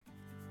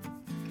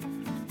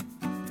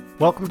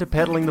Welcome to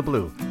Paddling the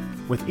Blue.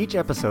 With each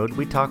episode,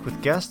 we talk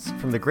with guests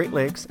from the Great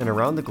Lakes and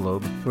around the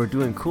globe who are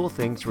doing cool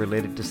things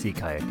related to sea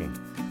kayaking.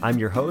 I'm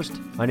your host,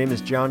 my name is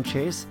John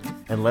Chase,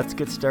 and let's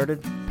get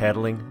started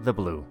paddling the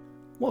blue.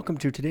 Welcome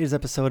to today's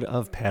episode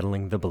of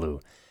Paddling the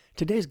Blue.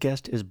 Today's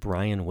guest is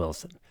Brian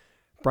Wilson.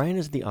 Brian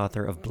is the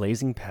author of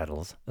Blazing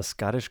Paddles, a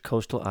Scottish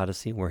coastal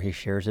odyssey where he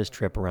shares his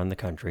trip around the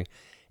country,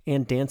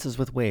 and Dances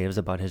with Waves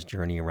about his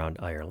journey around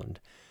Ireland.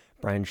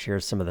 Brian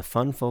shares some of the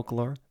fun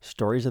folklore,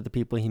 stories of the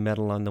people he met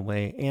along the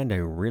way, and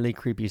a really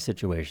creepy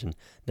situation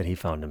that he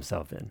found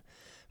himself in.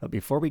 But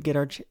before we get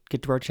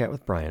to our chat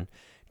with Brian,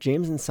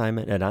 James and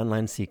Simon at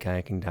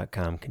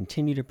OnlineSeaKayaking.com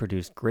continue to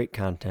produce great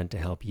content to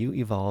help you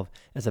evolve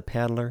as a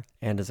paddler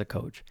and as a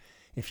coach.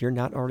 If you're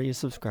not already a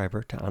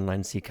subscriber to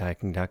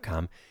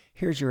OnlineSeaKayaking.com,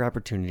 here's your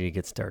opportunity to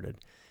get started.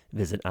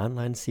 Visit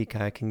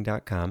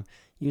OnlineSeaKayaking.com,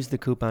 use the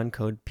coupon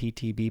code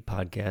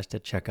PTBPodcast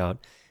at checkout,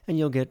 and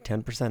you'll get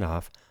 10%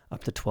 off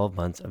up to 12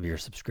 months of your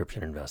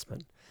subscription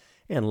investment.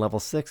 And Level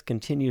 6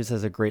 continues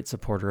as a great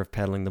supporter of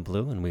Paddling the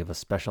Blue, and we have a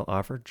special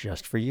offer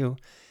just for you.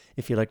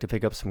 If you'd like to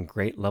pick up some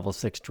great Level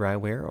 6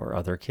 dryware or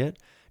other kit,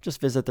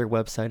 just visit their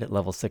website at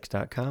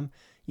level6.com.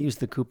 Use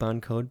the coupon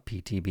code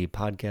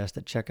PTBPodcast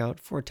at checkout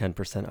for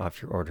 10%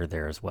 off your order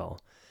there as well.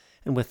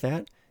 And with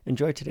that,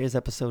 enjoy today's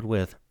episode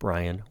with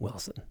Brian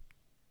Wilson.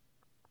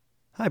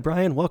 Hi,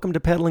 Brian. Welcome to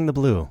Paddling the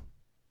Blue.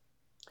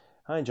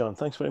 Hi, John.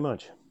 Thanks very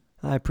much.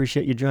 I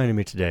appreciate you joining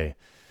me today.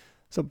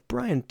 So,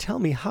 Brian, tell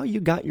me how you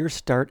got your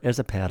start as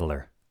a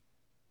paddler.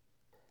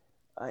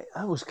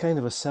 I was kind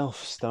of a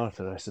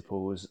self-starter, I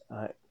suppose.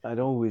 I'd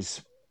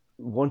always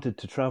wanted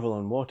to travel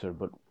on water,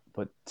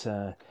 but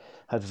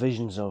had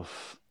visions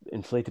of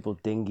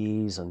inflatable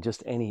dinghies and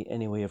just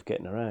any way of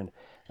getting around.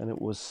 And it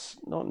was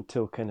not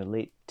until kind of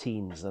late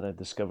teens that I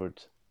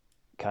discovered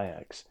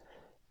kayaks.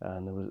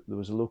 And there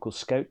was a local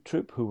scout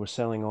troop who were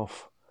selling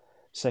off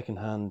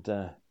second-hand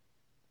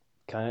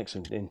kayaks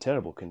in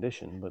terrible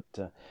condition,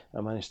 but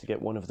I managed to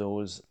get one of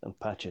those and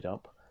patch it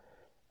up,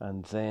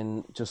 and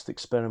then just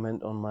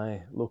experiment on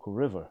my local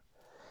river,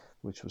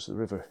 which was the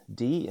River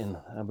Dee in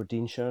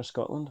Aberdeenshire,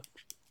 Scotland,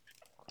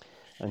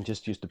 and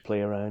just used to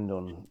play around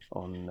on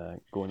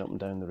going up and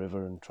down the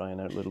river and trying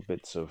out little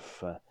bits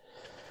of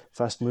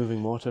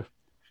fast-moving water,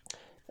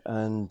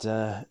 and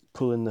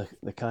pulling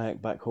the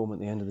kayak back home at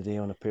the end of the day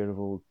on a pair of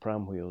old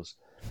pram wheels.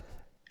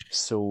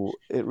 So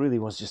it really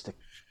was just a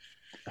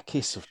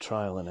case of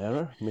trial and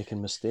error, making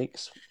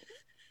mistakes,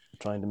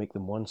 trying to make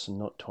them once and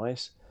not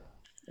twice,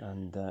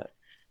 and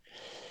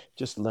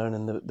just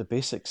learning the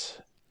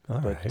basics.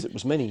 But it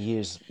was many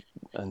years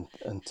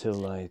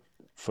until I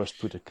first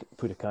put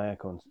a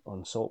kayak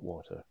on salt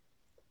water,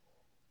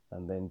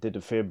 and then did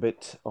a fair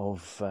bit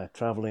of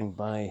travelling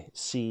by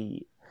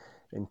sea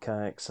in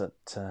kayaks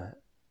at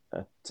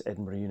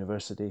Edinburgh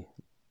University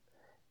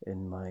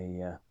in my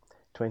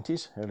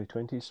early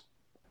 20s.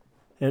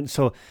 And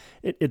so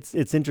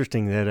it's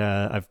interesting that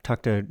I've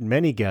talked to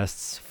many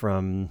guests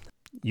from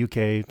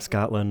UK,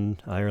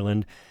 Scotland,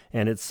 Ireland,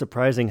 and it's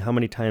surprising how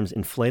many times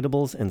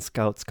inflatables and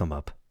scouts come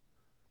up.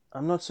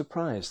 I'm not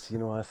surprised. You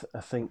know,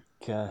 I think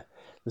the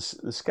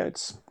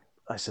scouts,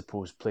 I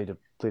suppose, played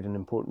an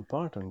important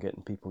part on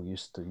getting people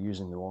used to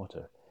using the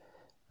water.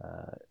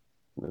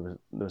 There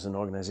was an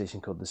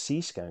organisation called the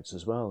Sea Scouts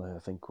as well, who I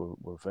think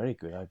were very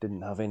good. I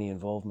didn't have any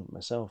involvement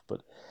myself,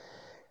 but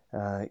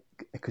I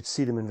could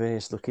see them in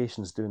various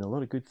locations doing a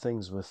lot of good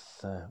things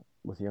with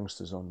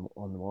youngsters on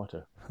the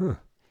water. Huh.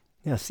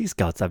 Yeah, Sea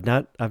Scouts. I've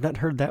not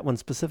heard that one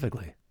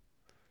specifically.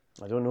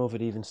 I don't know if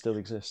it even still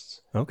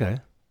exists. Okay.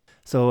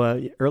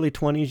 So early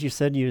 20s, you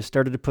said you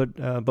started to put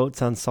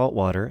boats on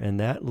saltwater, and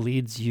that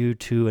leads you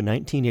to a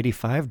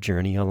 1985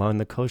 journey along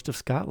the coast of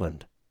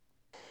Scotland.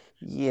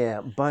 Yeah,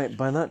 by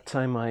that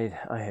time I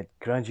had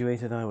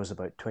graduated. I was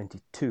about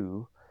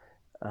 22,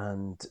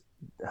 and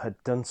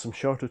had done some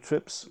shorter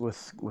trips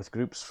with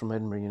groups from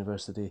Edinburgh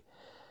University,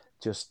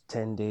 just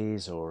 10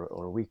 days or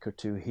a week or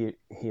two here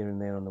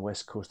and there on the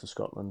west coast of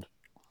Scotland,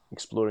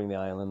 exploring the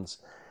islands,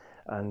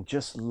 and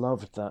just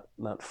loved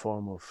that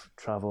form of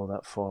travel,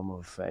 that form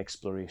of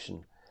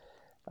exploration.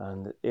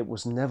 And it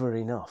was never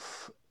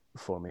enough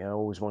for me. I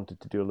always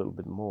wanted to do a little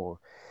bit more.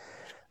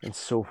 And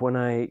so when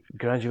I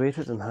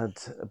graduated and had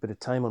a bit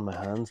of time on my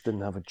hands, didn't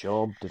have a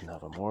job, didn't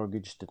have a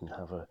mortgage, didn't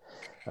have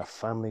a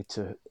family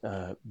to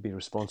be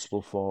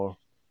responsible for,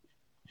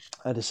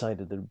 I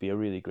decided that it would be a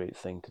really great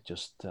thing to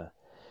just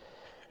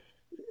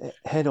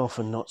head off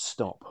and not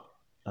stop.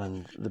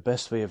 And the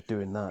best way of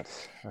doing that,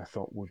 I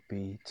thought, would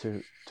be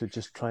to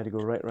just try to go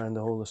right around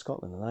the whole of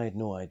Scotland. And I had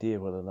no idea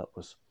whether that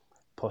was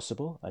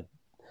possible.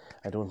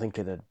 I don't think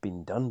it had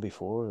been done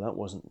before. That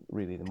wasn't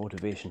really the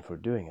motivation for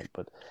doing it,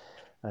 but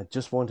I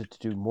just wanted to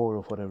do more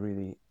of what I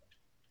really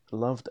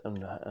loved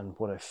and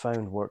what I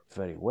found worked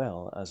very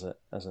well as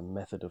a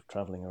method of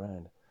traveling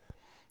around.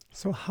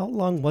 So how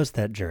long was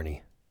that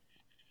journey?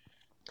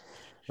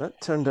 That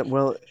turned out,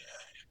 well,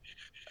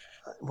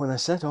 when I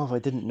set off, I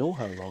didn't know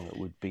how long it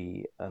would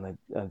be, and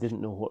I didn't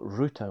know what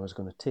route I was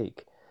going to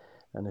take.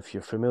 And if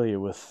you're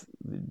familiar with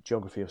the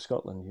geography of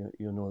Scotland,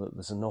 you know that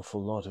there's an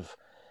awful lot of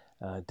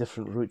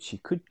different routes you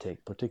could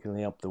take,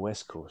 particularly up the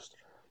west coast.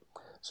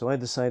 So I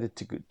decided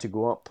to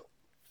go up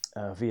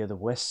via the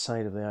west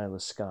side of the Isle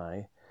of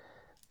Skye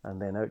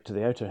and then out to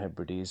the Outer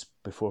Hebrides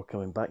before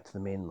coming back to the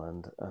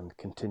mainland and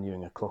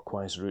continuing a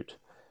clockwise route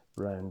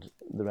round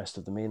the rest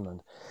of the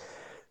mainland.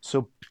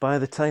 So by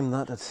the time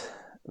that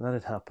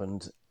had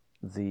happened,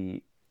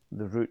 the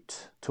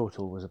route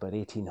total was about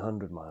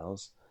 1,800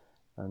 miles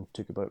and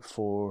took about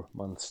 4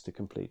 months to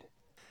complete.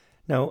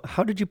 Now,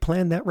 how did you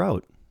plan that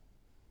route?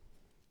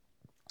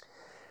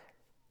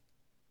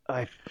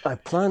 I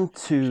planned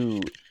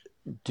to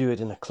do it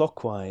in a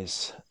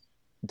clockwise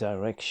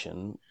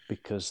direction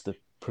because the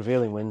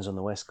prevailing winds on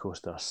the west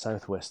coast are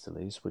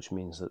southwesterlies, which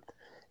means that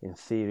in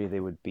theory they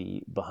would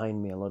be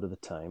behind me a lot of the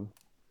time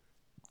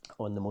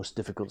on the most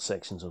difficult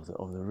sections of the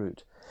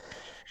route.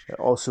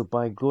 Also,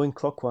 by going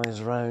clockwise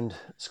around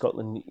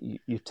Scotland,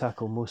 you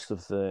tackle most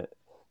of the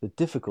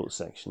difficult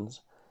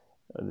sections,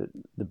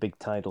 the big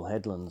tidal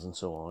headlands and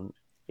so on,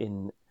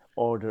 in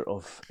order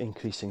of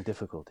increasing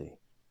difficulty,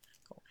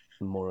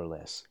 more or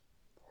less.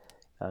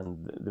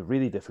 And the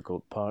really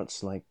difficult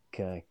parts, like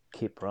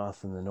Cape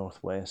Wrath in the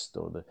northwest,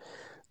 or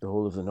the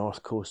whole of the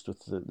north coast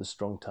with the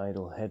strong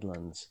tidal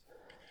headlands,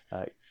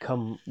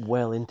 come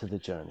well into the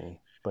journey,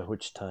 by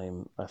which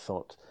time I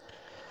thought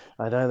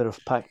I'd either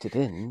have packed it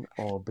in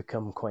or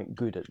become quite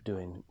good at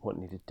doing what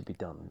needed to be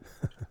done.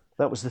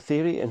 That was the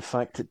theory. In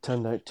fact, it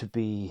turned out to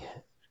be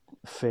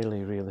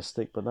fairly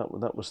realistic, but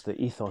that was the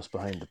ethos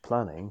behind the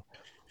planning.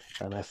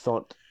 And I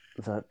thought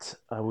that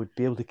I would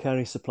be able to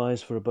carry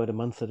supplies for about a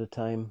month at a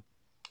time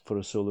for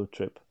a solo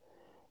trip.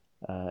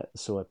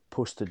 So I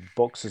posted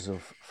boxes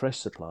of fresh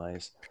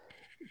supplies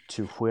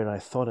to where I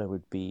thought I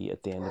would be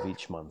at the end of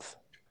each month.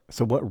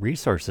 So what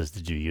resources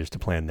did you use to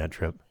plan that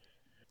trip?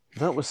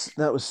 That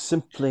was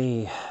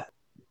simply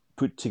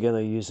put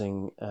together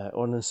using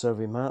Ordnance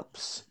Survey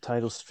maps,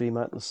 tidal stream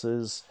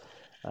atlases,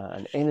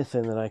 and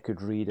anything that I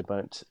could read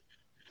about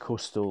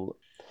coastal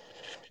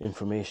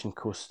information,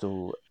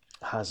 coastal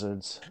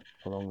hazards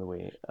along the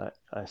way.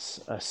 I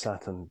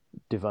sat and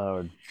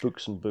devoured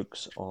books and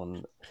books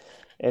on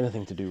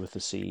anything to do with the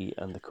sea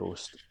and the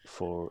coast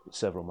for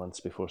several months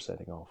before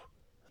setting off.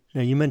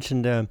 Now, you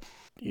mentioned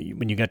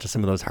when you got to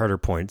some of those harder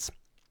points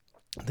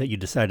that you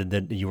decided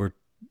that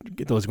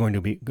those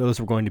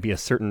were going to be a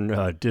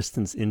certain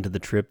distance into the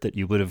trip that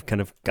you would have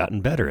kind of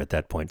gotten better at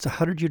that point. So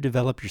how did you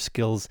develop your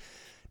skills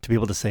to be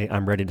able to say,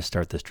 I'm ready to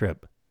start this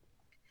trip?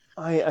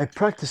 I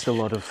practiced a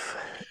lot of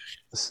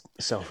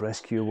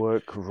self-rescue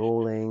work,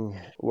 rolling,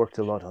 worked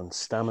a lot on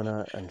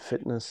stamina and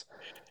fitness.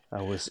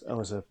 I was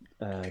a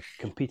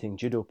competing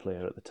judo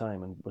player at the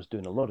time and was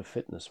doing a lot of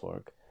fitness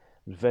work,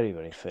 very,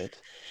 very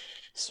fit.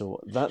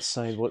 So that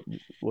side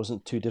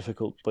wasn't too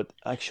difficult, but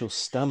actual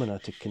stamina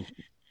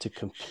to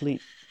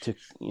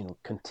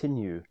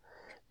continue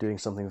doing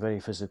something very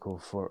physical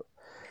for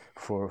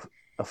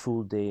a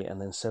full day and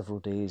then several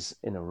days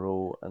in a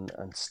row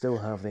and still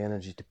have the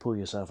energy to pull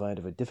yourself out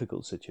of a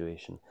difficult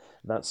situation.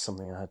 That's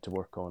something I had to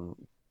work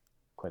on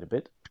quite a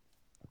bit.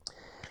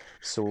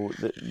 So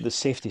the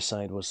safety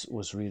side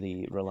was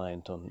really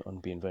reliant on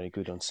being very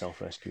good on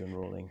self-rescue and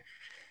rolling.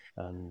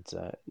 And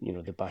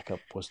the backup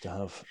was to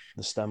have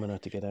the stamina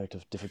to get out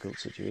of difficult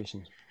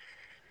situations.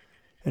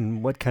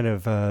 And what kind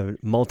of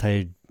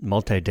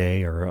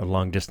multi-day or a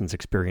long distance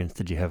experience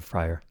did you have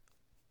prior?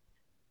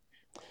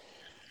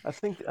 I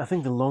think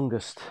the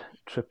longest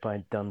trip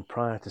I'd done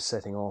prior to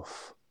setting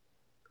off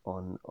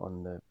on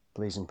the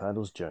Blazing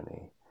Paddles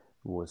journey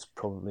was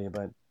probably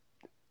about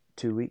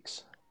 2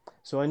 weeks.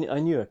 So I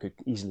knew I could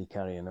easily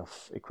carry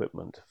enough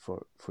equipment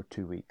for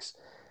 2 weeks,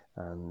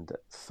 and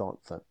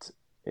thought that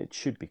it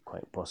should be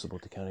quite possible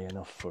to carry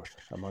enough for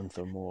a month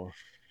or more.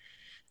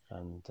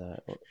 And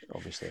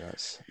obviously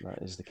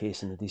that is the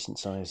case in a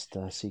decent-sized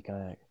sea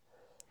kayak.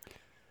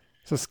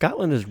 So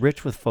Scotland is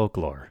rich with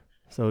folklore.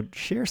 So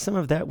share some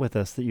of that with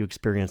us that you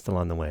experienced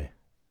along the way.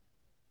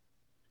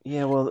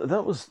 Yeah, well,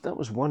 that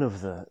was one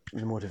of the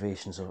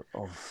motivations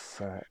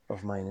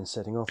of mine in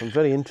setting off. I'm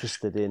very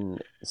interested in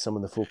some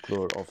of the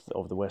folklore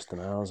of the Western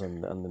Isles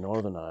and the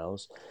Northern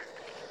Isles,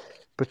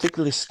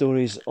 particularly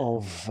stories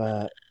of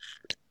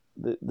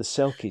the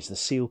Selkies, the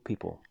seal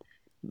people.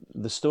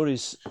 The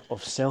stories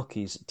of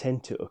Selkies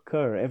tend to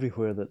occur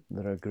everywhere that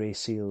there are grey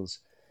seals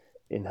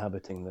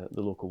inhabiting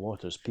the local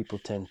waters. People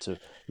tend to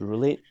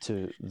relate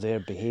to their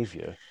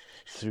behaviour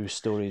through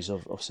stories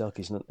of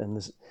Selkies. And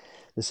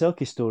the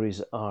Selkie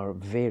stories are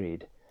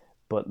varied,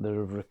 but there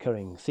are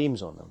recurring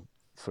themes on them.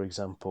 For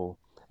example,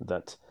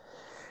 that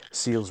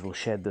seals will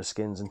shed their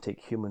skins and take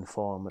human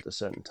form at a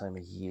certain time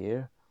of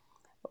year,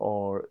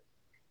 or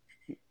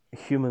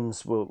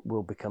humans will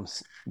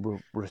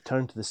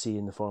return to the sea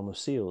in the form of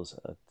seals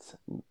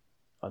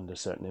under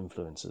certain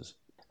influences.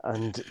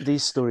 And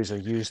these stories are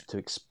used to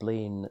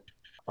explain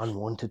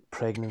unwanted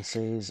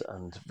pregnancies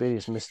and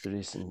various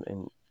mysteries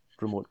in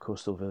remote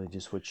coastal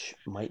villages which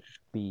might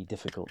be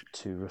difficult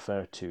to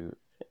refer to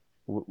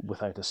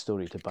without a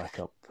story to back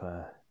up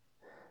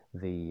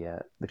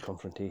the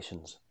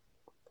confrontations.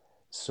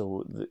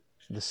 So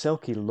the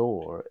Selkie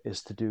lore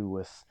is to do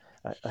with,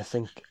 I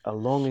think, a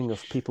longing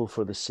of people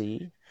for the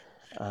sea,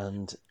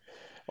 and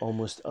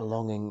almost a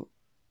longing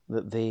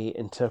that they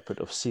interpret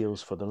of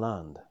seals for the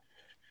land.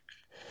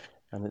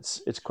 And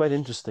it's quite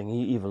interesting,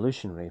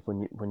 evolutionary,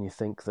 when you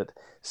think that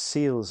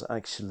seals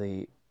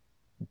actually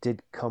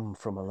did come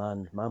from a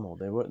land mammal.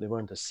 They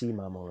weren't a sea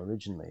mammal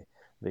originally.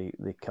 They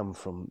come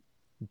from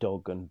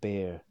dog and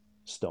bear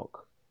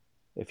stock,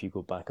 if you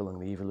go back along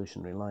the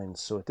evolutionary lines.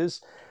 So it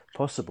is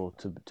possible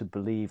to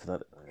believe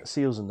that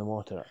seals in the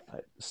water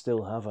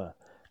still have a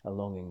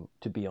longing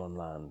to be on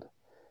land,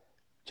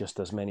 just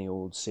as many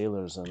old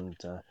sailors and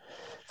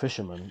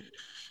fishermen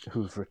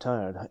who've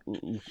retired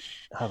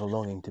have a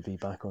longing to be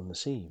back on the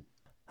sea.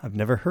 I've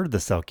never heard the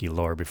Selkie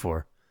lore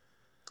before.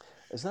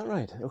 Is that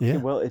right? Okay, Yeah.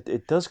 well,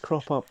 it does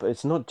crop up.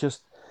 It's not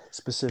just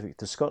specific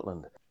to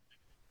Scotland,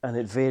 and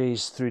it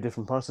varies through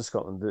different parts of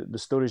Scotland. The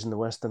stories in the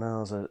Western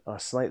Isles are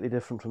slightly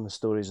different from the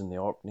stories in the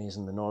Orkneys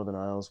and the Northern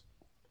Isles,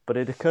 but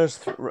it occurs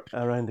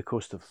around the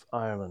coast of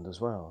Ireland as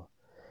well,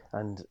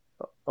 and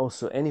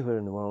also anywhere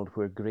in the world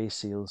where grey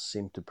seals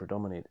seem to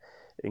predominate,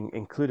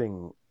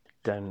 including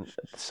down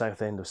at the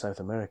south end of South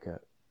America.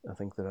 I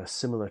think there are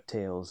similar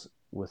tales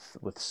with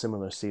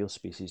similar seal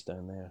species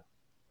down there.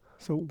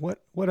 So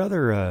what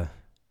other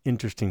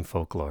interesting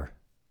folklore?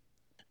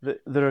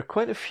 There are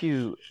quite a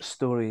few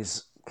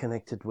stories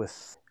connected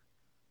with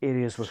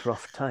areas with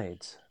rough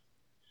tides.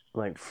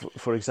 Like,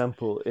 for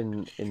example,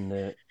 in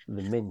the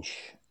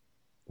Minch,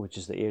 which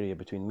is the area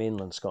between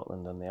mainland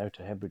Scotland and the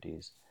Outer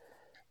Hebrides,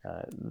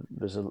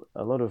 there's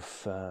a lot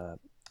of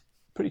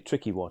pretty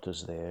tricky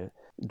waters there,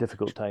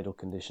 difficult tidal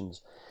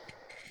conditions.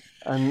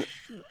 And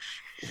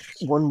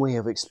one way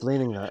of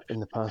explaining that in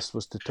the past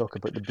was to talk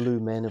about the Blue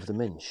Men of the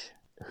Minch,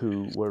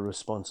 who were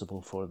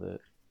responsible for the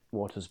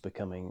waters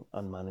becoming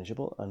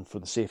unmanageable and for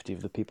the safety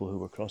of the people who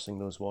were crossing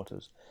those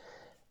waters.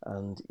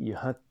 And you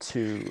had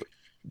to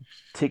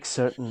take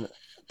certain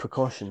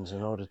precautions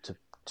in order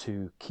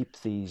to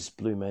keep these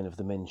Blue Men of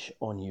the Minch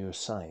on your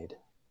side.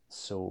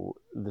 So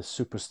the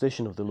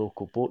superstition of the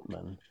local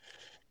boatmen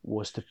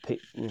was to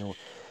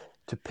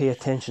pay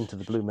attention to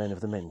the Blue Men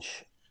of the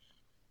Minch,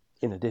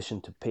 in addition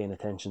to paying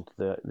attention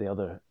to the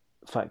other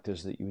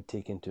factors that you would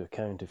take into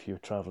account if you're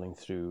travelling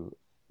through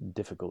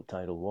difficult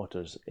tidal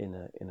waters in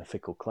a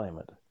fickle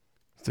climate.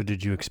 So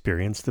did you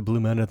experience the Blue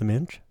Men of the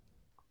Minch?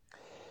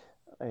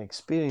 I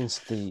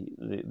experienced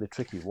the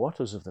tricky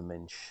waters of the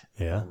Minch,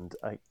 Yeah. and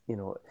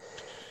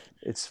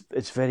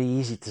it's very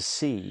easy to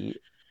see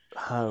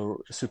how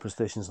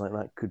superstitions like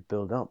that could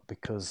build up,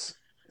 because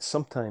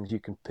sometimes you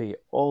can pay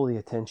all the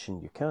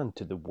attention you can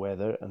to the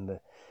weather and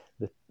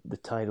the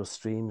tidal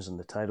streams and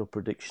the tidal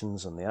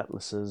predictions and the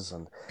atlases,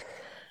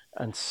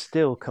 and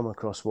still come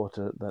across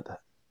water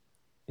that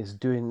is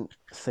doing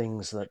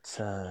things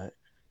that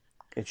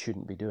it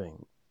shouldn't be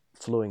doing,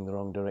 flowing the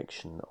wrong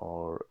direction,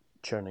 or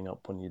churning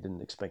up when you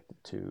didn't expect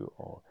it to,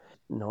 or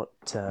not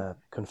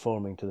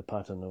conforming to the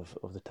pattern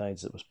of the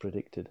tides that was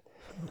predicted.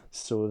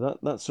 So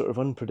that sort of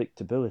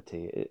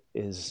unpredictability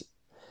is,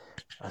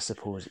 I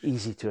suppose,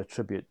 easy to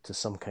attribute to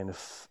some kind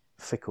of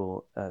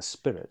fickle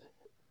spirit.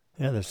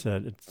 Yeah,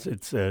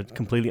 it's a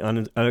completely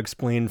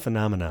unexplained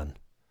phenomenon.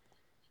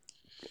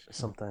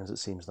 Sometimes it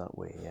seems that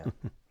way, yeah.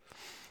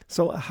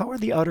 So how are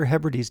the Outer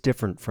Hebrides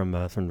different from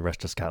the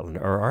rest of Scotland,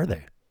 or are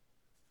they?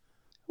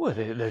 Well,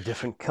 they're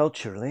different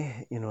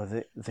culturally.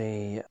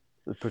 They're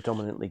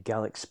predominantly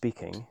Gaelic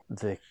speaking.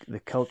 The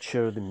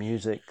culture, the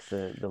music,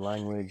 the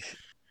language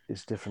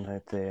is different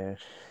out there.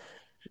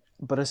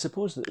 But I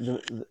suppose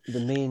that the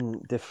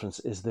main difference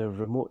is their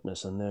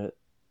remoteness and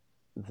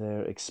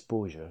their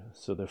exposure.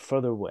 So they're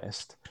further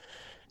west,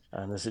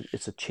 and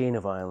it's a chain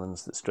of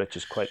islands that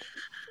stretches quite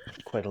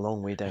a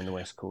long way down the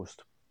west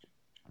coast.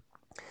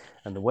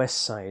 And the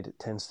west side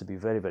tends to be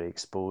very, very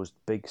exposed,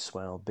 big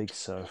swell, big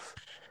surf,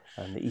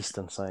 and the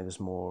eastern side is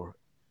more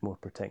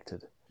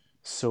protected.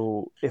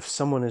 So if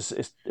someone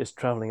is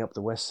travelling up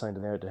the west side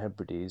of the Outer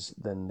Hebrides,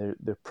 then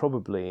they're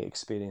probably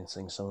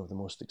experiencing some of the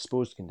most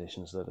exposed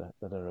conditions that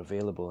are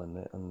available in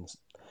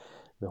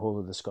the whole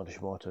of the Scottish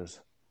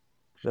waters.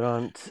 There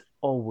aren't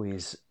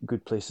always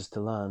good places to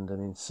land. I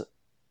mean,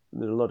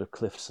 there are a lot of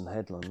cliffs and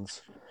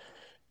headlands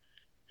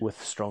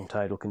with strong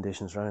tidal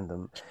conditions around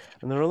them,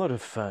 and there are a lot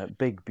of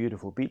big,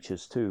 beautiful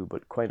beaches too.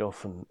 But quite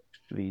often,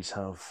 these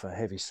have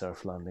heavy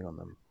surf landing on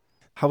them.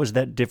 How is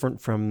that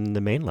different from the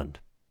mainland?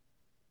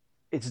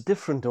 It's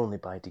different only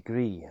by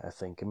degree, I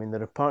think. I mean,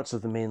 there are parts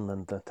of the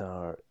mainland that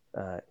are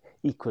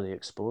equally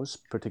exposed,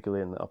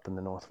 particularly up in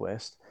the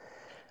northwest.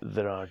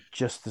 There are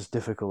just as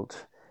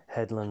difficult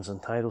headlands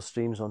and tidal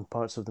streams on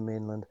parts of the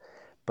mainland,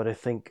 but I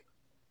think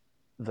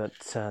that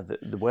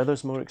the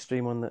weather's more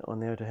extreme on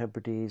the Outer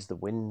Hebrides. The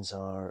winds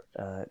are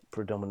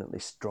predominantly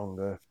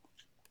stronger,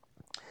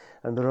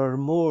 and there are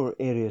more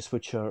areas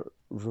which are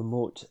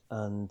remote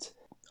and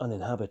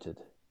uninhabited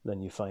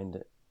than you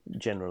find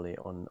generally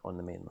on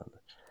the mainland.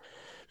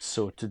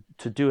 So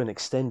to do an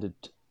extended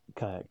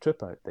kayak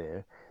trip out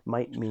there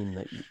might mean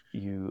that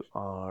you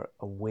are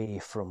away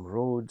from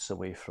roads,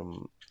 away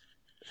from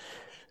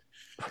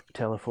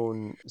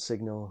telephone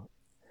signal,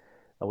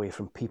 away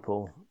from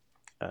people.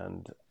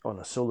 And on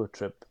a solo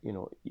trip,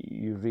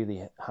 you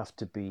really have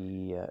to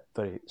be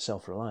very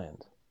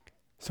self-reliant.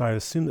 So I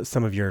assume that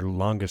some of your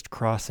longest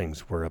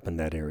crossings were up in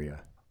that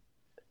area.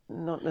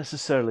 Not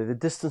necessarily. The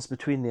distance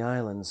between the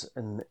islands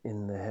in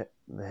the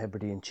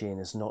Hebridean chain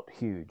is not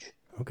huge.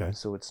 Okay.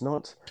 So it's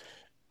not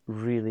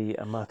really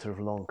a matter of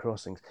long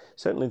crossings.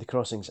 Certainly the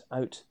crossings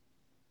out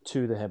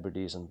to the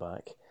Hebrides and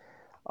back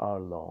are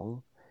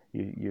long.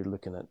 You're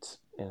looking at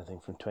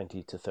anything from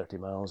 20 to 30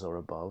 miles or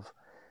above.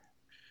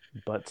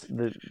 But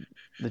the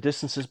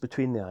distances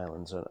between the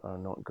islands are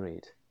not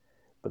great.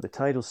 But the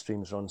tidal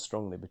streams run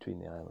strongly between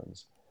the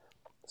islands.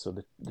 So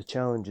the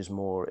challenge is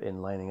more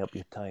in lining up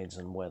your tides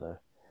and weather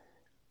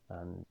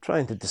and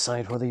trying to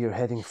decide whether you're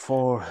heading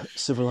for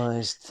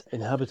civilized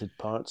inhabited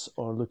parts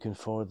or looking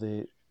for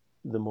the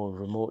more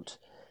remote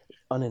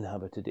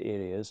uninhabited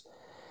areas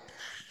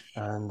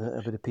and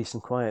a bit of peace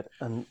and quiet.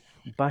 And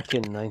back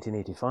in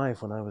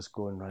 1985, when I was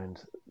going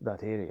around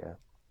that area,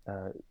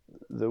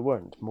 there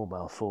weren't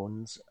mobile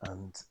phones,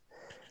 and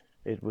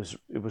it was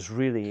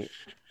really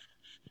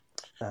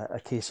a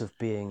case of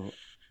being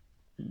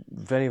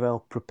very well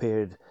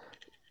prepared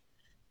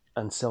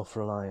and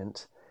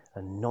self-reliant,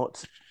 and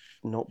not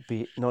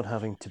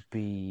having to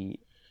be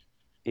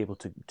able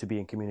to be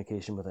in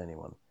communication with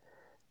anyone.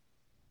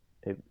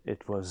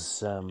 It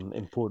was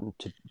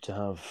important to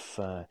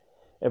have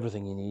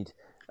everything you need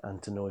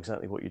and to know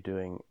exactly what you're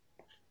doing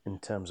in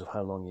terms of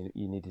how long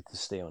you needed to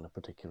stay on a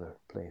particular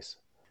place.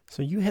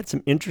 So you had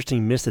some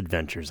interesting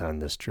misadventures on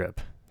this trip.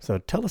 So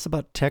tell us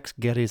about Tex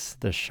Geddes,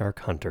 the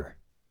shark hunter.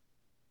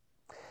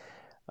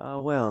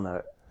 Well,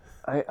 now,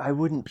 I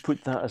wouldn't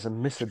put that as a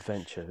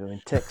misadventure. I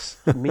mean,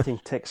 meeting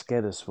Tex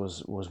Geddes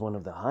was one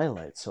of the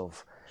highlights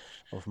of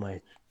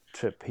my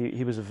trip.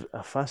 He was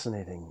a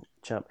fascinating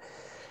chap.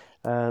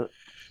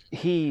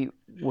 He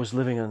was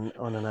living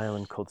on an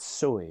island called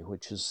Soay,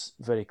 which is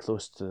very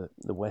close to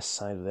the west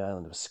side of the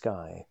island of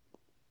Skye.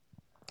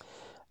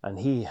 And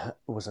he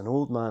was an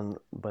old man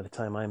by the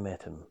time I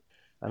met him.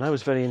 And I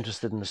was very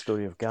interested in the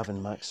story of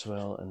Gavin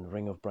Maxwell and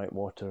Ring of Bright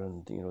Water,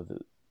 and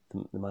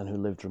the man who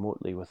lived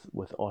remotely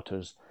with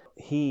otters.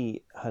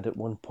 He had at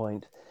one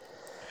point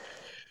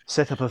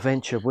set up a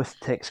venture with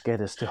Tex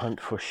Geddes to hunt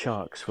for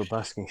sharks, for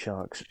basking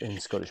sharks in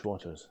Scottish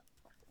waters.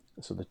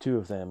 So the two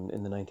of them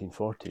in the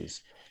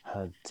 1940s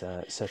had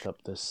set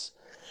up this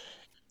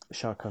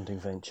shark hunting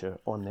venture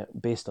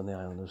based on the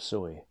island of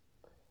Soay.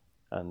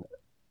 And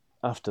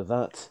after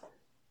that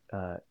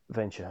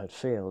venture had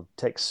failed,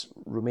 Tex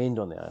remained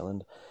on the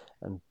island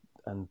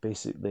and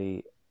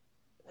basically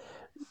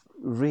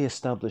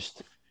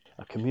re-established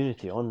a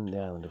community on the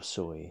island of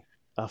Soay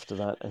after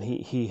that. And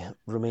he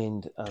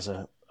remained as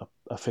a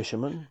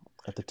fisherman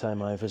at the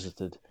time I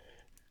visited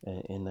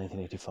in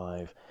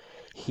 1985.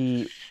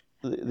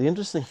 The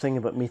interesting thing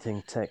about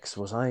meeting Tex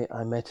was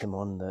I met him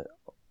on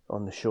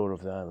the shore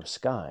of the Isle of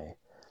Skye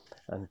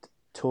and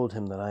told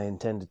him that I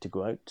intended to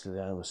go out to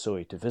the Isle of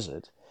Soay to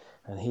visit,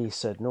 and he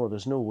said, "No,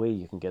 there's no way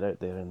you can get out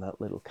there in that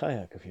little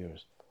kayak of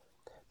yours,"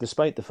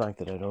 despite the fact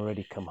that I'd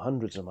already come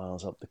hundreds of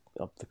miles up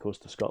the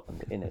coast of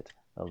Scotland in it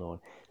alone.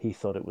 He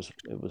thought it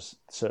was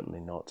certainly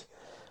not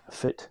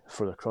fit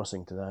for the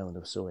crossing to the island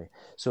of Soay.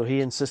 So he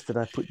insisted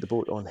I put the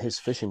boat on his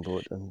fishing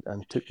boat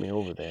and took me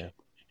over there,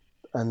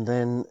 and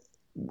then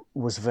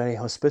was very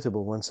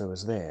hospitable once I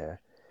was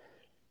there.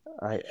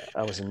 I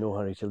was in no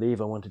hurry to leave.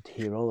 I wanted to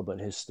hear all about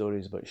his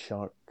stories about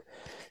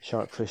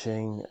shark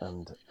fishing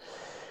and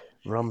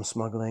rum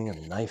smuggling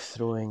and knife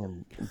throwing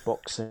and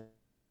boxing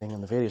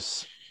and the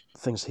various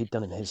things he'd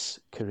done in his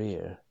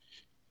career.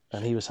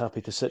 And he was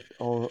happy to sit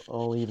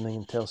all evening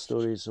and tell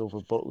stories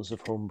over bottles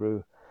of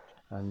homebrew.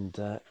 And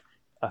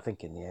I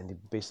think in the end he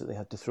basically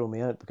had to throw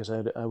me out, because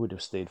I would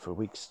have stayed for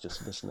weeks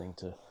just listening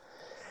to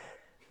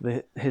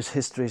his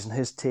histories and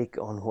his take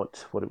on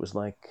what it was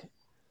like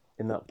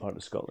in that part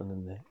of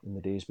Scotland in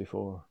the days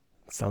before.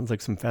 Sounds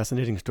like some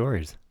fascinating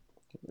stories.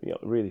 Yeah,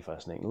 really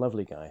fascinating.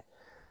 Lovely guy.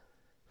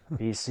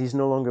 He's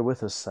no longer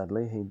with us,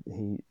 sadly.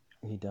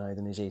 He died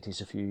in his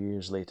 80s a few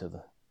years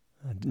later.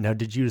 Now,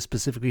 did you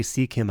specifically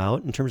seek him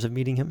out in terms of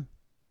meeting him?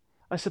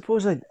 I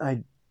suppose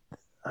I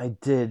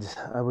did.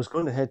 I was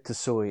going to head to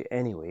Soay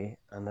anyway,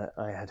 and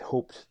I had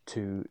hoped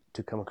to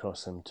come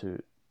across him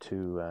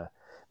to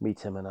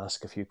meet him and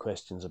ask a few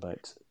questions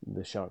about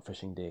the shark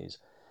fishing days.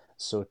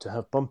 So to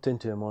have bumped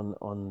into him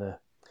on the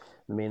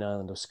main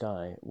island of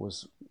Skye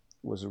was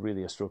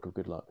really a stroke of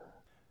good luck.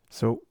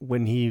 So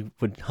when he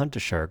would hunt a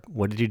shark,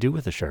 what did he do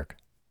with the shark?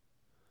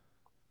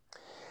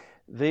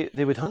 They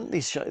would hunt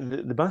these sharks.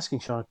 The basking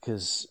shark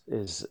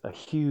is a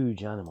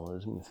huge animal,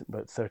 it's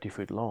about 30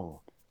 foot long.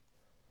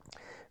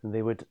 And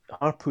they would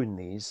harpoon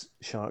these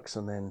sharks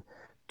and then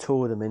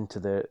tow them into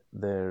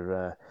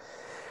their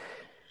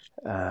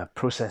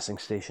processing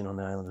station on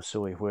the island of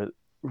Soay, where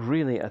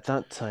really at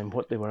that time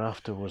what they were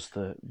after was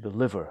the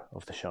liver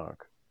of the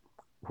shark,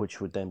 which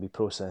would then be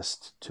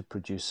processed to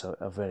produce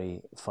a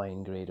very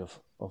fine grade of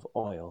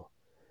oil,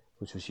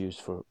 which was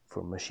used for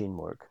machine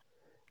work.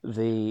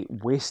 they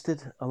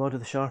wasted a lot of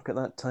the shark at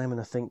that time,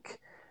 and I think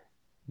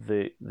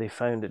they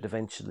found it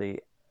eventually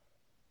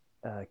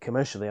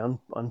commercially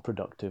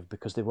unproductive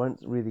because they weren't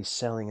really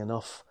selling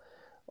enough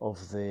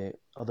of the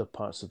other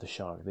parts of the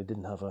shark. They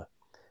didn't have a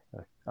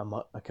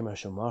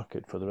commercial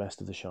market for the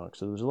rest of the shark,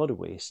 so there was a lot of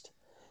waste,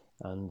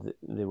 and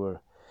they were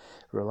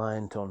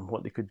reliant on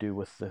what they could do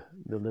with the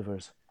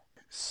livers.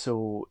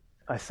 So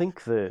I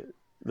think the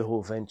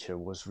whole venture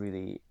was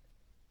really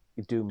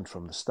doomed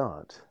from the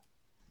start.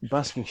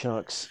 Basking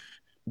sharks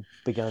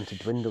began to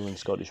dwindle in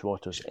Scottish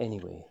waters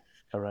anyway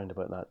around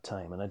about that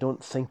time, and I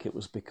don't think it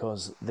was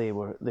because they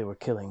were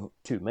killing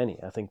too many.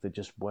 I think they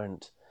just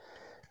weren't.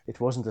 It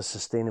wasn't a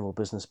sustainable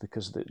business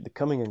because the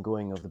coming and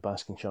going of the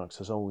basking sharks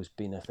has always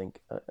been, I think,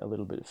 a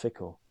little bit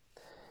fickle.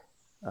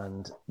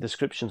 And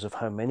descriptions of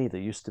how many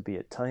there used to be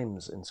at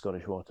times in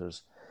Scottish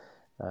waters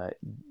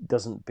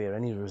doesn't bear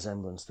any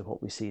resemblance to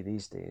what we see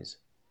these days.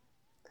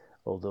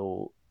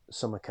 Although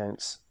some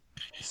accounts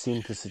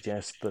seem to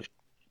suggest that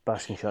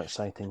basking shark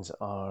sightings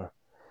are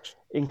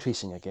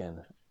increasing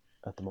again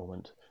at the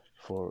moment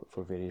for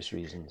various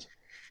reasons.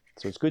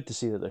 So it's good to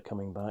see that they're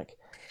coming back.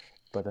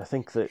 But I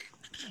think that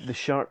the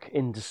shark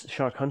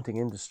hunting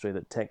industry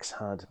that Tex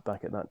had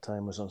back at that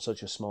time was on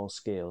such a small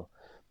scale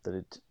that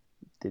it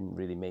didn't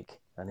really make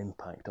an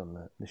impact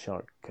on the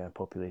shark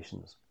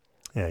populations.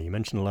 Yeah, you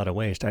mentioned a lot of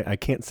waste. I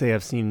can't say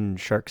I've seen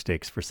shark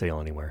steaks for sale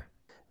anywhere.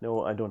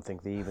 No, I don't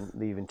think they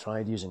even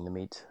tried using the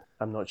meat.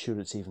 I'm not sure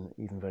it's even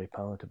very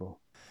palatable.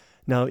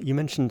 Now, you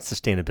mentioned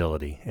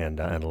sustainability and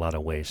a lot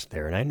of waste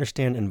there, and I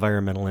understand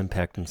environmental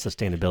impact and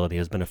sustainability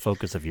has been a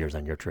focus of yours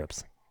on your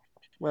trips.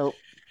 Well,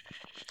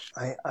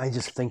 I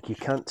just think you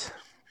can't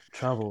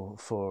travel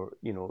for,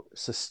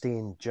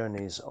 sustained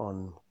journeys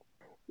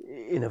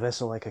in a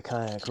vessel like a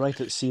kayak, right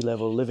at sea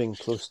level, living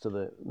close to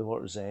the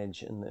water's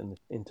edge in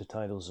the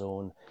intertidal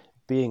zone,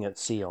 being at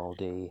sea all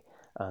day,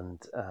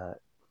 and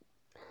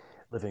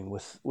living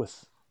with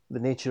the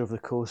nature of the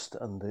coast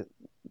and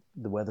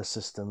the weather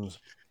systems,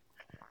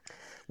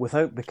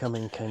 without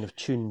becoming kind of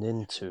tuned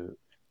into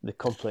the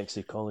complex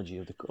ecology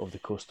of the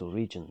coastal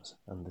regions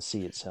and the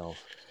sea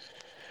itself.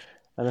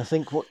 And I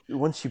think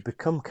once you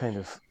become kind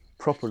of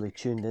properly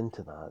tuned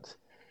into that,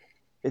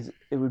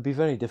 it would be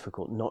very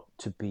difficult not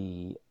to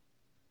be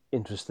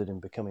interested in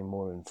becoming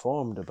more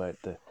informed about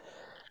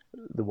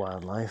the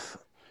wildlife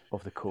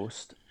of the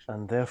coast,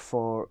 and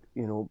therefore,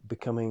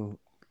 becoming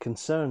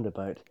concerned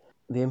about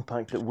the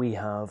impact that we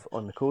have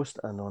on the coast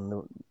and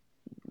on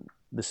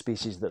the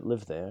species that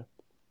live there.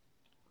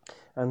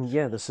 And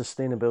yeah, the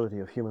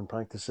sustainability of human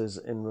practices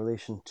in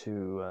relation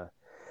to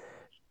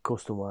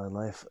coastal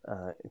wildlife,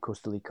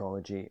 coastal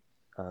ecology,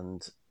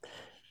 and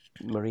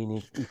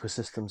marine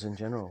ecosystems in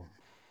general.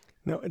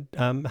 Now,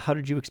 how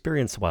did you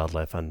experience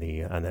wildlife on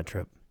that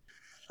trip?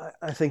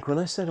 I think when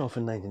I set off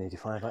in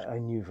 1985, I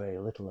knew very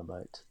little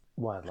about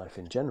wildlife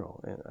in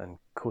general and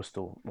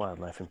coastal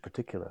wildlife in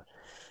particular.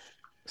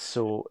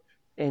 So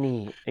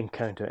any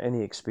encounter,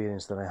 any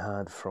experience that I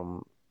had,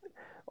 from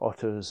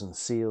otters and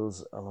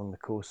seals along the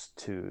coast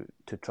to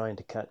trying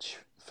to catch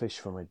fish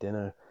for my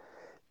dinner,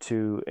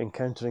 to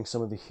encountering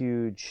some of the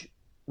huge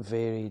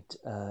varied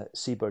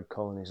seabird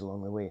colonies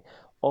along the way,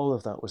 all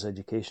of that was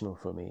educational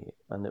for me,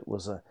 and it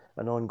was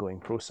an ongoing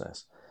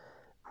process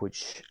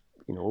which,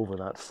 over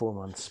that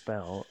 4-month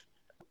spell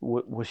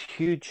was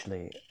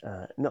hugely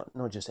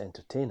not just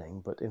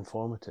entertaining but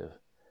informative.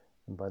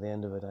 And by the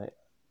end of it,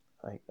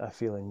 I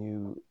feel I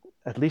knew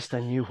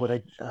what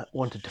I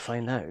wanted to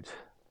find out,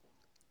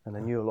 and I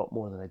knew a lot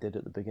more than I did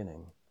at the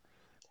beginning.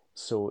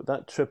 So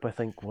that trip, I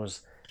think,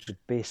 was the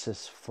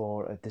basis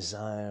for a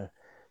desire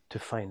to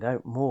find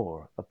out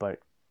more about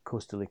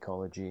coastal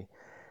ecology,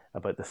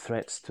 about the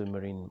threats to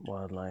marine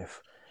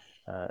wildlife,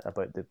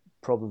 about the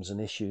problems and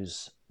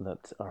issues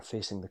that are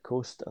facing the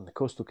coast and the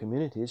coastal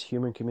communities,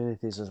 human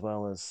communities as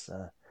well as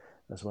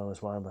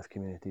wildlife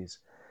communities.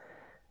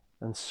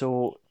 And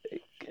so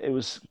it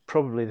was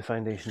probably the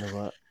foundation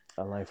of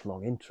a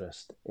lifelong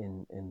interest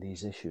in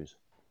these issues.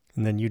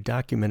 And then you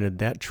documented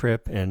that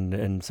trip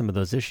and some of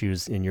those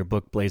issues in your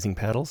book, Blazing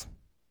Paddles?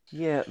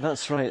 Yeah,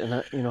 that's right.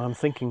 And I'm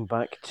thinking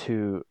back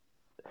to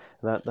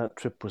that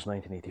trip was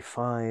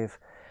 1985.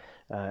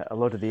 A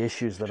lot of the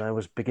issues that I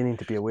was beginning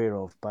to be aware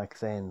of back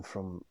then,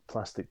 from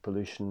plastic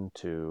pollution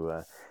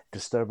to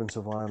disturbance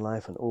of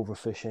wildlife and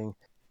overfishing,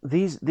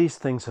 these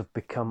things have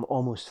become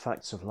almost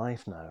facts of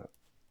life now.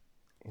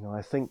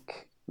 I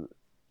think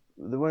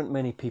there weren't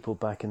many people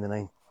back in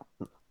the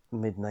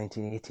mid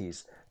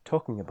 1980s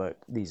talking about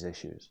these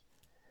issues,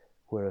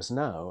 whereas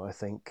now I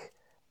think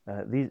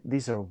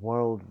these are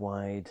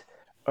worldwide,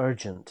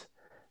 urgent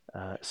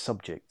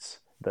subjects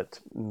that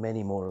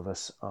many more of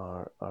us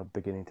are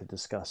beginning to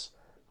discuss.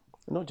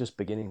 Not just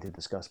beginning to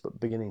discuss,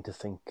 but beginning to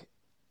think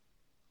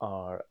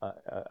are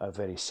a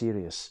very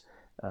serious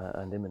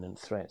and imminent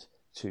threat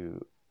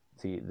to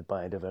the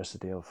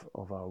biodiversity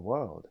of our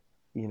world.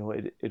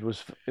 It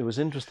was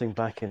interesting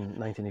back in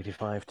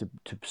 1985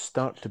 to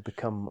start to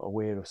become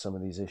aware of some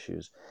of these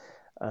issues.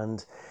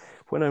 And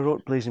when I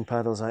wrote Blazing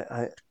Paddles,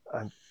 I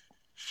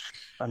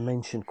I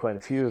mentioned quite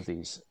a few of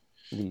these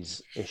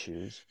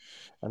issues,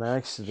 and I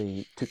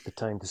actually took the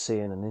time to say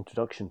in an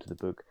introduction to the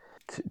book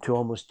to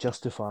almost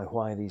justify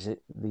why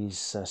these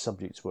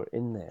subjects were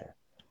in there.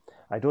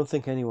 I don't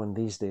think anyone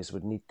these days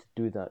would need to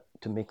do that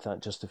to make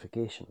that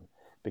justification,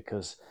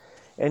 because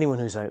anyone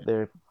who's out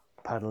there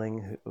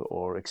paddling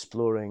or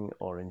exploring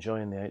or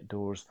enjoying the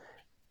outdoors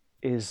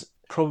is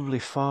probably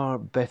far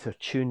better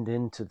tuned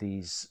into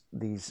these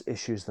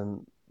issues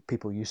than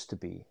people used to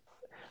be.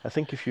 I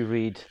think if you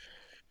read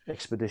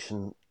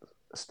expedition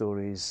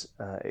stories,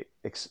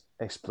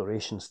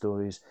 exploration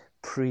stories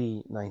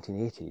pre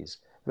 1980s,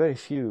 very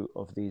few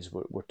of these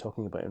were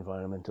talking about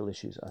environmental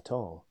issues at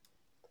all.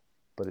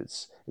 But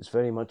it's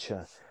very much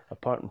a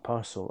part and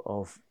parcel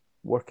of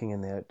working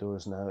in the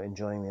outdoors now,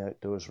 enjoying the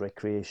outdoors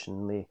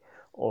recreationally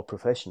or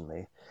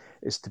professionally,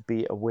 is to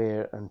be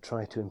aware and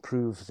try to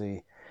improve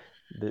the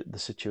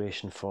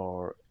situation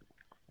for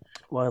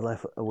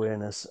wildlife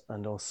awareness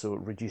and also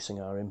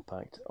reducing our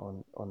impact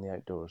on the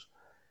outdoors.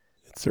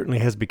 It certainly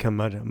has become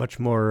much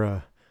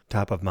more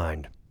top of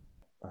mind.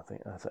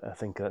 I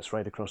think that's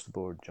right across the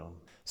board, John.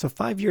 So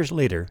 5 years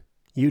later,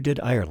 you did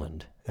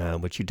Ireland,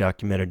 which you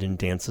documented in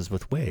Dances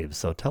with Waves.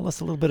 So tell us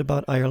a little bit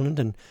about Ireland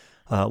and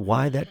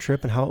why that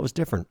trip and how it was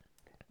different.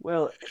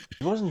 Well,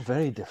 it wasn't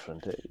very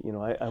different.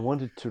 I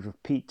wanted to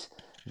repeat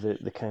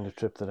the kind of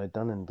trip that I'd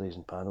done in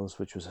Blazing Paddles,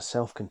 which was a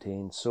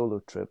self-contained solo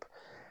trip,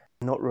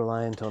 not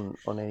reliant on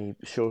any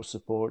shore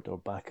support or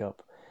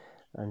backup,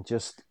 and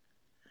just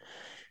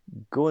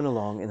going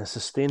along in a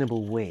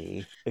sustainable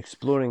way,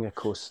 exploring a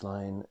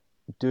coastline,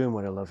 doing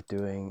what I love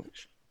doing,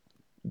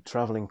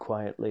 traveling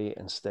quietly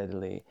and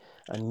steadily,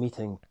 and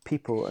meeting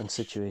people and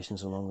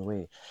situations along the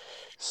way.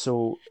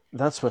 So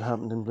that's what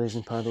happened in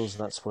Blazing Paddles.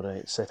 That's what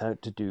I set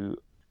out to do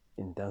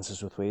in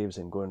Dances with Waves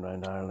and going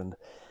around Ireland.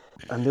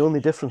 And the only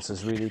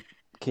differences really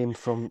came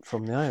from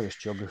the Irish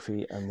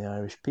geography and the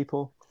Irish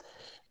people,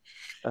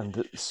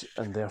 and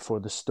therefore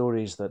the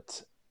stories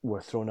that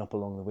were thrown up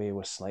along the way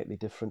were slightly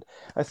different.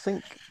 I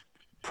think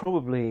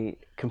probably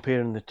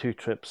comparing the two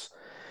trips,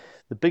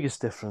 the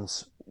biggest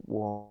difference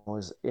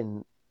was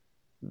in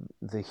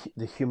the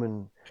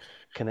human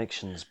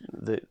connections.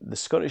 The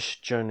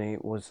Scottish journey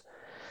was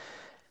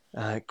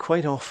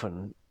quite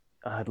often,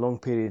 I had long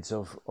periods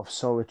of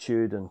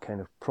solitude and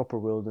kind of proper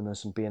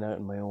wilderness and being out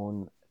on my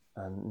own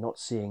and not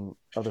seeing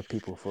other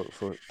people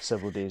for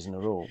several days in a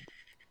row.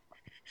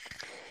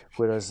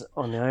 Whereas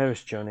on the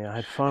Irish journey, I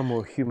had far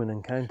more human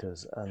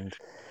encounters and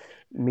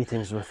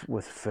meetings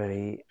with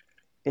very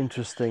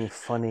interesting,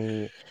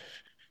 funny,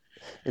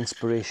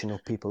 inspirational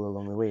people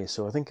along the way.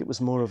 So I think it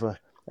was more of a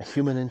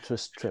human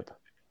interest trip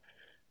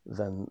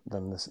than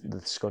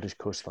the Scottish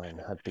coastline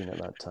had been at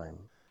that time.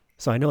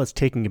 So I know it's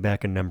taking you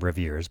back a number of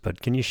years,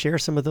 but can you share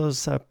some of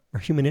those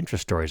human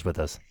interest stories with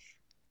us?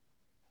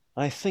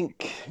 I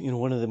think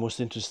one of the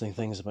most interesting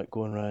things about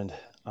going around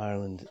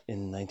Ireland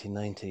in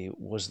 1990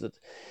 was that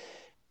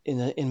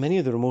in many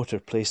of the remoter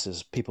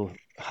places, people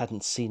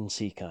hadn't seen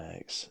sea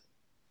kayaks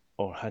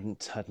or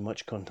hadn't had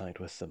much contact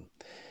with them,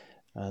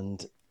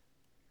 and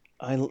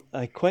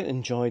I quite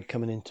enjoyed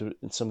coming into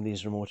some of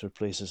these remoter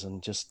places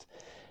and just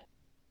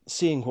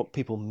seeing what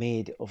people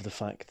made of the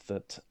fact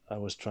that I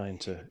was trying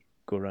to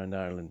go around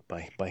Ireland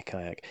by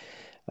kayak.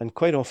 And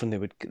quite often they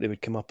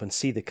would come up and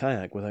see the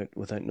kayak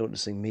without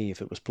noticing me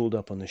if it was pulled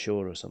up on the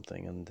shore or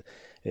something, and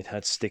it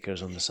had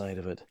stickers on the side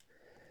of it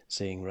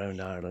saying "Round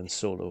Ireland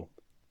Solo."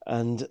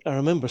 And I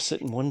remember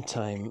sitting one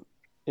time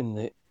in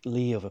the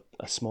lee of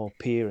a small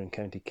pier in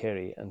County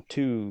Kerry, and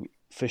two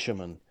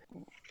fishermen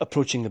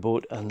approaching the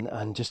boat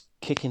and just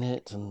kicking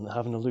it and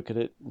having a look at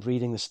it,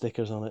 reading the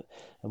stickers on it.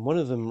 And one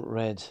of them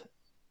read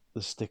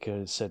the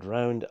sticker, it said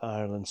 "Round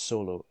Ireland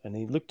Solo," and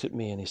he looked at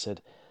me and he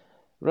said,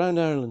 "Round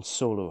Ireland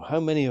Solo, how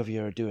many of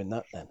you are doing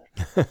that then?"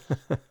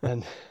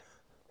 And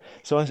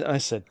so I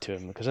said to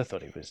him, because I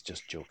thought he was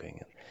just joking,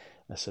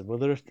 and I said, "Well,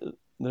 there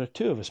are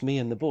two of us, me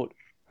and the boat."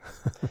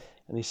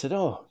 And he said,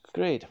 "Oh,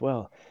 great,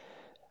 well,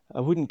 I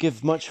wouldn't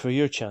give much for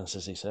your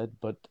chances," he said,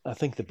 "but I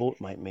think the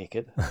boat might make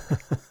it."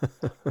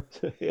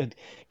 So he had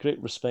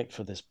great respect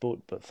for this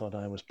boat, but thought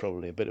I was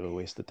probably a bit of a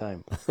waste of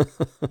time.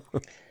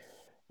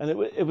 And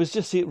it was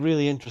just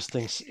really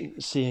interesting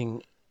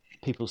seeing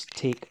people's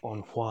take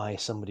on why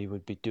somebody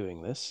would be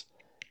doing this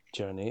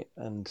journey.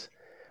 And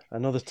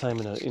another time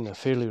in a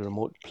fairly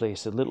remote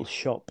place, a little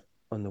shop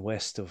on the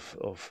west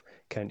of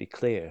County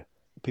Clare,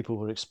 people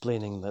were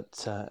explaining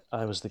that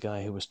I was the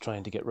guy who was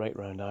trying to get right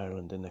round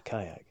Ireland in a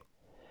kayak.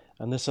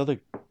 And this other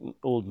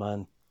old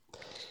man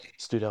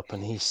stood up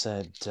and he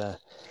said,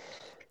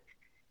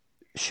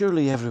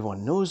 "Surely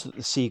everyone knows that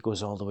the sea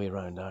goes all the way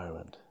around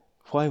Ireland.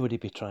 Why would he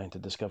be trying to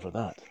discover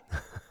that?"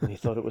 And he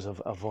thought it was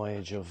a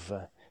voyage of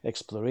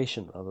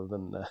exploration rather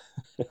than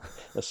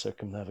a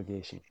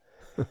circumnavigation.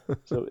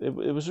 So it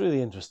was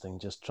really interesting,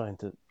 just trying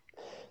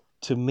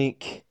to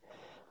make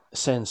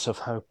sense of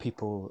how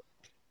people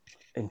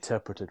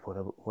interpreted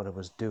what I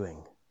was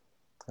doing.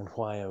 and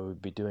why I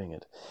would be doing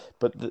it.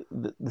 But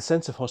the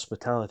sense of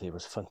hospitality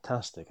was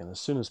fantastic. And as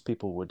soon as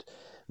people would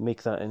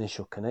make that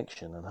initial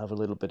connection and have a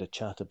little bit of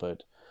chat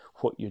about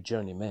what your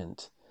journey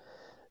meant,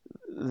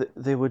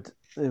 they would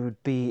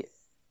be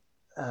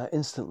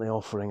instantly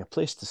offering a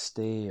place to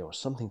stay or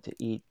something to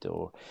eat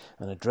or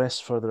an address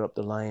further up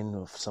the line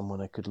of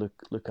someone I could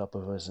look up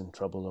if I was in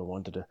trouble or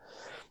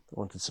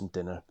wanted some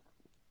dinner.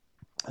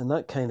 And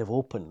that kind of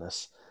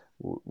openness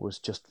was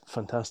just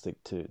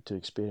fantastic to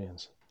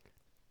experience.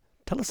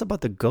 Tell us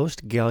about the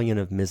Ghost Galleon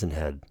of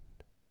Mizenhead.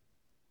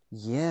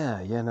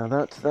 Yeah. Now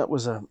that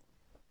was an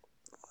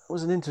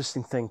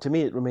interesting thing. To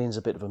me, it remains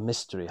a bit of a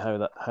mystery how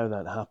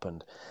that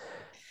happened.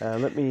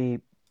 Let me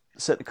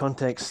set the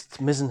context.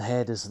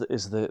 Mizenhead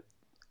is the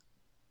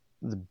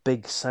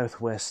big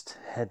southwest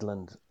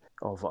headland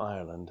of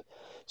Ireland.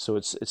 So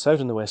it's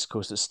out on the west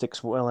coast. It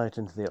sticks well out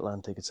into the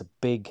Atlantic. It's a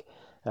big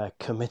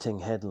committing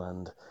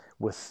headland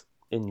with,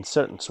 in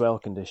certain swell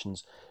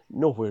conditions,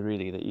 nowhere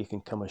really that you can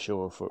come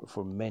ashore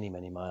for many,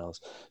 many miles.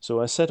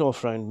 So I set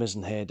off round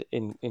Mizenhead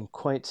in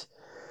quite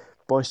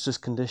boisterous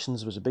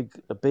conditions. It was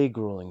a big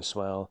rolling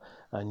swell.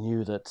 I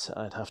knew that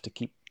I'd have to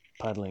keep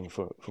paddling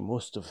for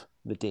most of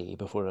the day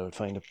before I would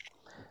find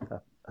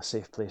a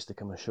safe place to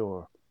come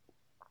ashore.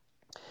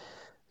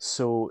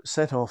 So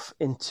set off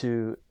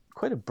into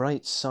quite a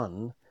bright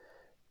sun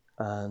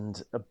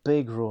and a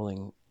big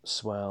rolling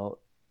swell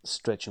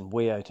stretching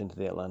way out into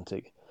the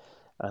Atlantic,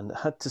 and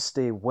had to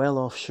stay well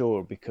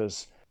offshore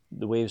because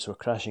the waves were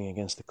crashing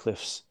against the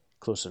cliffs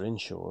closer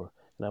inshore,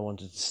 and I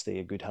wanted to stay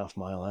a good half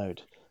mile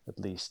out at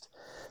least.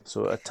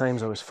 So at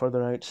times I was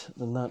further out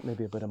than that,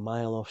 maybe about a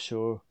mile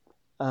offshore,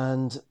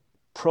 and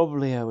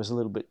probably I was a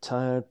little bit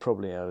tired,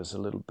 probably I was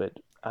a little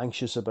bit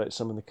anxious about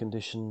some of the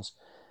conditions,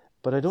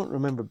 but I don't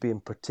remember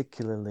being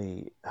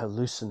particularly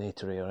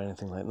hallucinatory or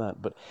anything like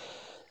that. But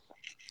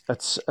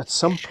at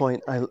some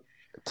point I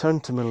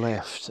turned to my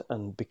left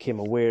and became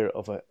aware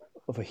of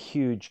a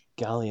huge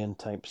galleon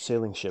type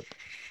sailing ship,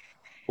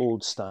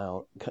 old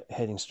style,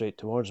 heading straight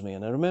towards me.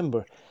 And I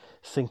remember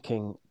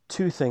thinking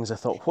two things. I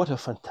thought, what a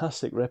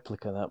fantastic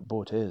replica that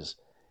boat is,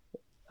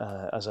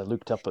 as I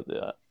looked up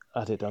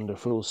at it under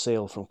full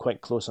sail from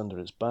quite close under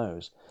its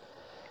bows.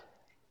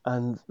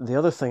 And the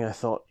other thing I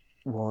thought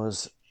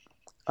was,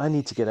 I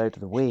need to get out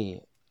of the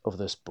way of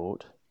this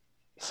boat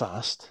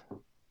fast.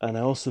 And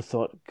I also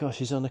thought, gosh,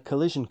 he's on a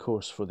collision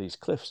course for these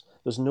cliffs.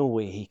 There's no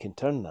way he can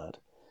turn that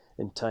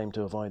in time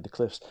to avoid the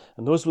cliffs.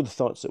 And those were the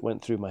thoughts that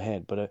went through my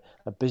head. But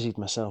I busied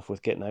myself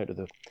with getting out of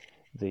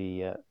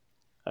the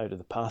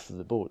path of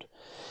the boat,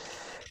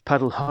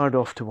 paddled hard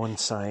off to one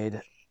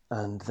side,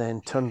 and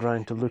then turned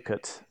round to look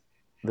at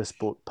this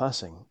boat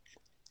passing,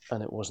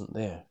 and it wasn't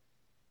there.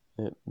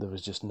 There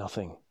was just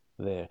nothing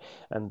there.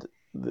 And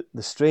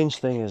the strange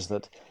thing is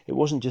that it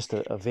wasn't just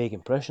a vague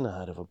impression I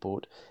had of a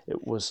boat.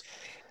 It was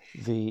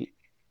the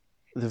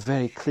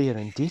very clear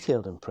and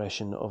detailed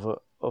impression of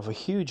a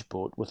huge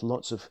boat with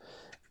lots of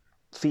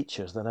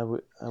features that I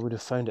would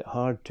have found it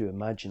hard to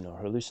imagine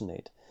or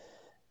hallucinate.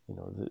 You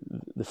know,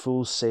 the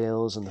full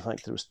sails and the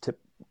fact that it was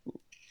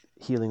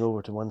heeling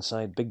over to one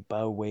side, big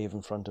bow wave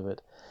in front of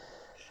it.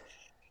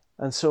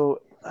 And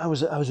so I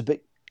was a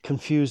bit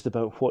confused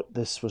about what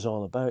this was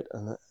all about,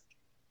 and I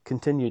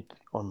continued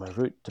on my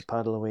route to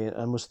paddle away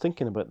and was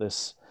thinking about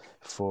this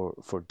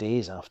for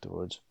days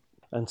afterwards,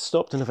 and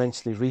stopped and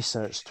eventually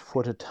researched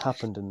what had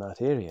happened in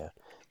that area.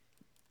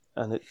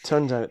 And it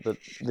turned out that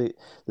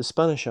the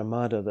Spanish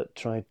Armada that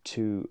tried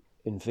to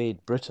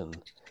invade Britain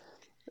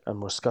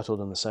and were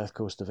scuttled on the south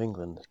coast of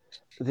England,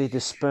 they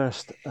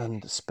dispersed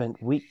and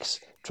spent weeks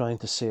trying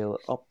to sail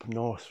up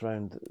north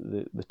round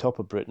the top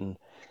of Britain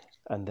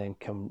and then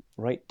come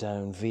right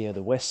down via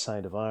the west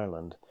side of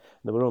Ireland.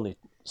 There were only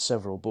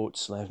several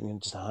boats left,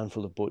 just a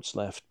handful of boats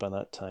left by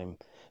that time,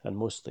 and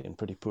mostly in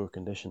pretty poor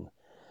condition.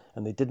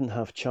 And they didn't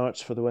have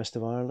charts for the west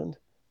of Ireland,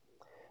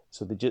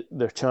 so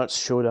their charts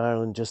showed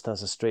Ireland just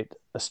as a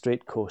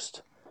straight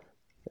coast,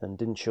 and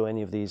didn't show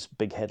any of these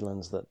big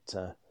headlands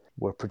that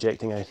were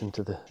projecting out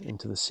into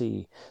the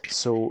sea.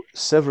 So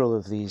several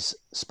of these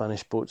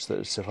Spanish boats that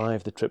had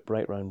survived the trip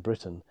right round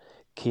Britain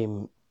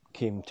came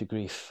to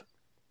grief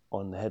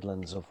on the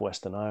headlands of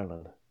Western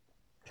Ireland.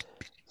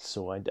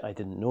 So I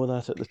didn't know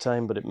that at the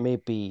time, but it may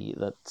be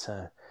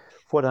that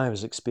what I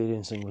was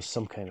experiencing was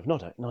some kind of,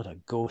 not a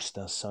ghost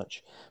as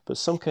such, but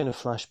some kind of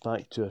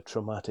flashback to a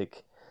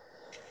traumatic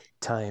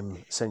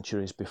time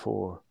centuries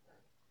before,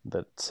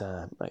 that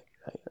like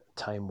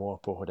time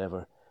warp or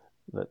whatever,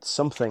 that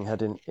something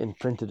had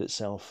imprinted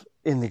itself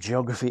in the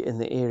geography, in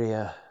the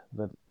area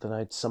that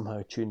I'd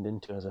somehow tuned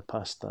into as I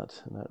passed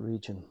that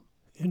region.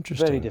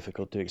 Interesting. Very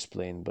difficult to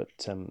explain, but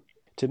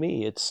to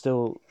me it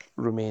still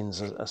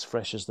remains as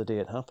fresh as the day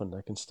it happened.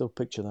 I can still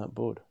picture that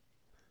boat.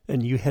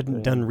 And you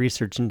hadn't done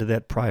research into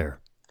that prior?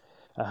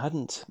 I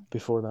hadn't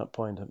before that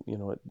point. You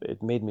know,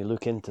 it made me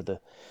look into the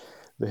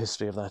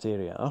history of that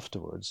area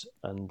afterwards,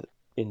 and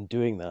in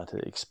doing that,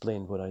 it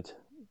explained what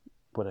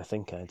I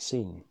think I'd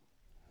seen.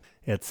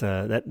 It's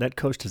that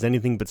coast is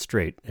anything but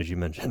straight, as you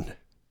mentioned.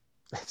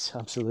 It's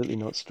absolutely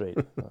not straight.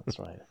 That's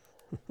right.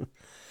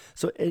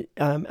 So,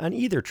 on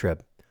either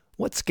trip,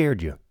 what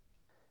scared you?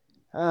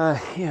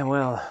 Yeah,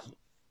 well,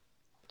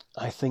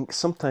 I think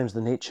sometimes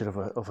the nature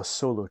of a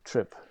solo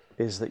trip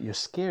is that you're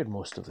scared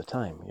most of the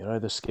time. You're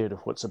either scared of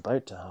what's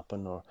about to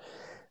happen or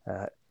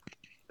uh,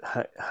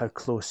 how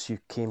close you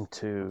came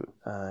to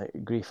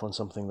grief on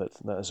something that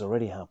has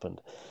already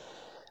happened.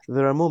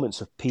 There are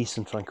moments of peace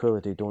and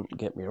tranquility, don't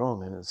get me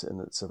wrong, and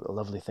it's a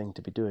lovely thing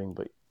to be doing,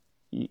 but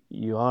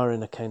you are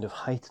in a kind of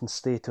heightened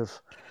state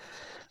of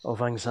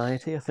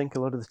anxiety, I think, a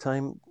lot of the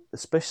time,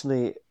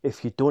 especially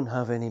if you don't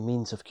have any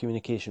means of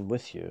communication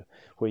with you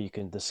where you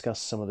can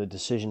discuss some of the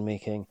decision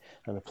making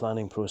and the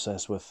planning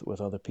process with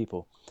other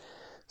people.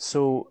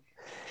 So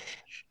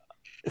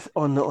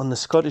on the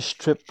Scottish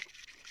trip,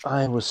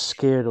 I was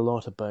scared a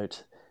lot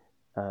about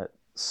uh,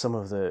 some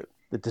of the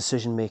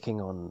decision making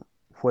on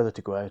whether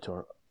to go out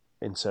or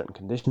in certain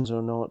conditions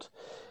or not,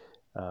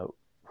 uh,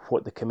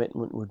 what the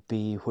commitment would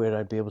be, where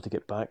I'd be able to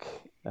get back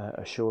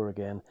ashore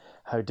again,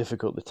 how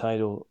difficult the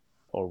tidal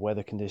or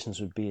weather conditions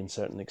would be in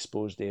certain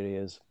exposed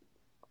areas,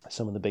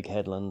 some of the big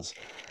headlands,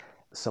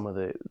 some of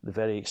the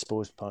very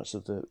exposed parts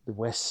of the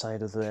west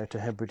side of the Outer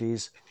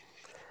Hebrides.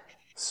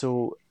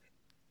 So,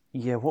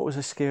 yeah, what was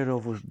I scared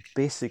of was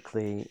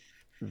basically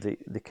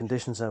the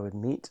conditions I would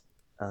meet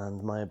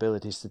and my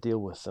abilities to deal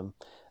with them.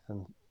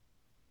 And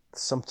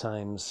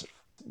sometimes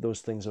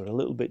those things are a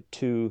little bit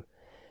too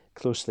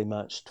closely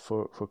matched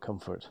for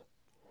comfort.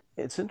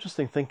 It's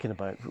interesting thinking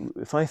about,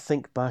 if I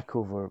think back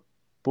over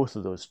both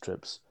of those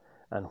trips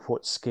and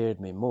what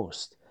scared me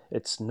most,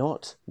 it's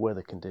not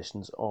weather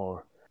conditions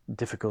or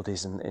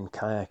difficulties in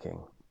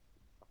kayaking,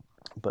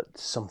 but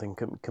something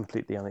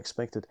completely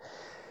unexpected.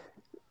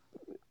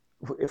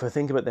 If I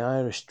think about the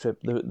Irish trip,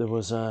 there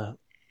was a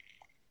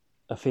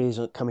phase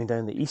coming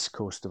down the east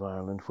coast of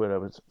Ireland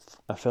where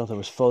I felt I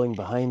was falling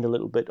behind a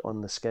little bit on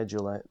the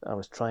schedule I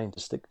was trying to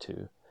stick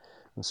to,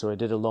 and so I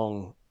did a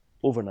long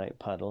overnight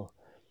paddle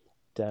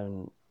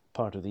down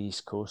part of the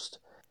east coast,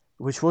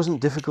 which wasn't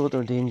difficult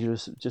or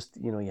dangerous. Just,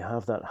 you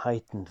have that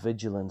heightened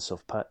vigilance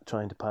of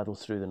trying to paddle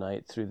through the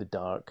night, through the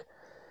dark,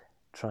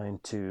 trying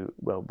to,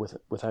 well,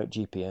 without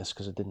GPS,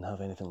 because I didn't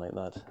have anything like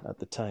that at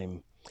the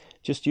time.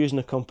 Just using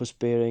a compass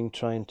bearing,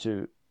 trying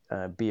to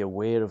be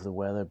aware of the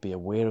weather, be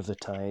aware of the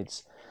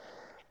tides,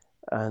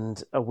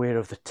 and aware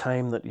of the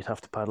time that you'd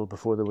have to paddle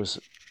before there was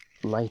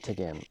light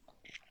again.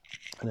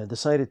 And I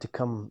decided to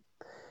come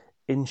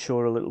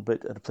inshore a little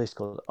bit at a place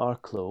called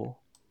Arklow,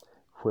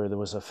 where there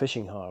was a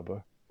fishing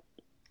harbour,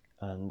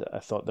 and I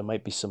thought there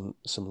might be some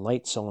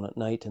lights on at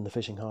night in the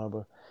fishing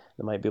harbour.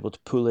 I might be able to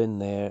pull in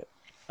there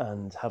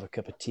and have a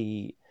cup of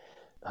tea,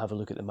 have a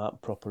look at the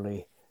map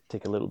properly,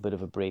 take a little bit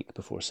of a break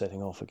before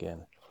setting off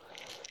again.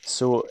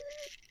 So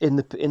in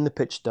the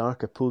pitch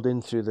dark, I pulled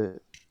in through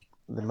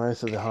the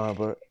mouth of the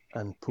harbour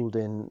and pulled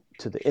in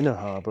to the inner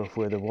harbour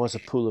where there was a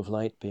pool of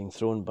light being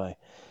thrown by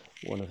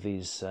one of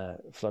these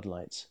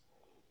floodlights.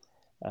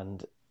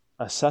 And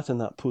I sat in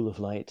that pool of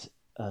light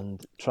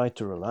and tried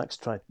to relax,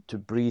 tried to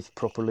breathe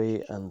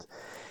properly and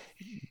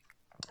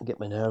get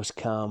my nerves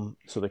calm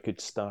so they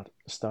could start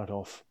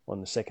off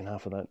on the second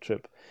half of that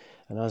trip.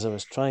 And as I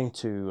was trying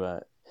to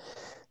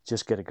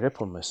just get a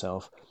grip on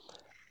myself,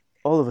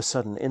 all of a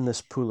sudden in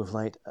this pool of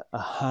light,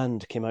 a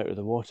hand came out of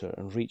the water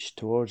and reached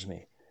towards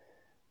me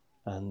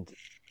and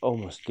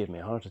almost gave me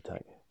a heart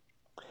attack.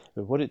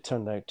 But what it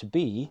turned out to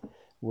be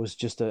was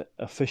just a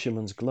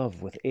fisherman's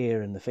glove with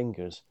air in the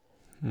fingers,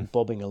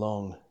 bobbing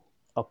along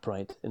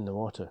upright in the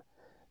water.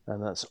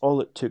 And that's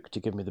all it took to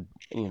give me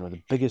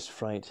the biggest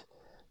fright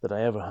that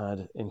I ever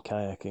had in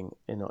kayaking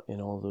in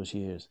all those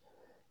years.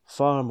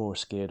 Far more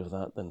scared of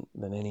that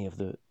than any of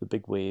the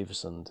big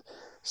waves and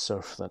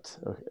surf that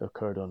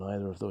occurred on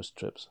either of those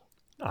trips.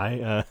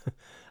 I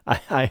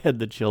I had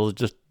the chills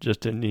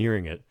just in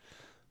hearing it.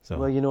 So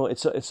Well,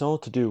 it's all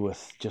to do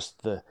with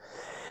just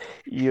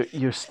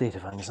your state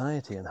of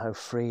anxiety and how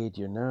frayed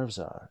your nerves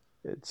are.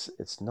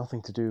 It's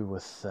nothing to do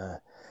with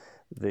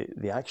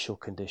the actual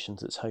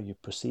conditions. It's how you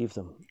perceive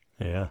them.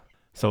 yeah.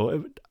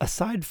 So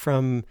aside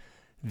from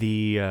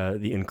the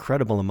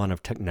incredible amount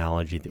of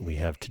technology that we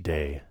have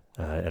today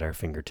at our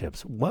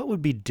fingertips, what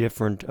would be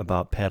different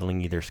about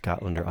paddling either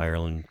Scotland or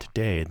Ireland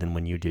today than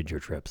when you did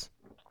your trips?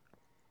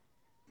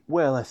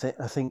 Well, I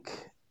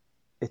think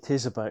it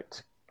is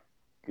about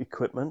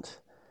equipment.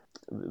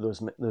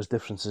 Those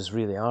differences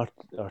really are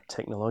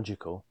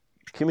technological.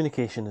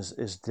 Communication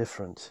is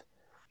different.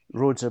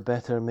 Roads are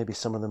better. Maybe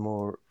some of the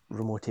more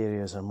remote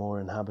areas are more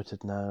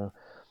inhabited now.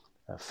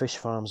 Fish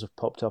farms have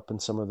popped up in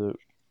some of the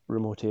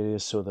remote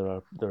areas, so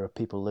there are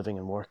people living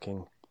and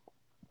working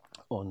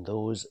on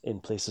those in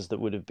places that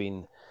would have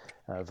been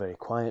very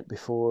quiet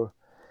before.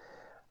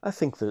 I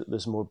think that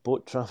there's more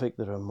boat traffic.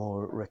 There are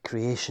more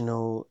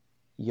recreational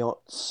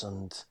yachts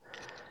and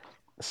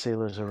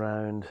sailors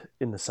around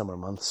in the summer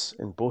months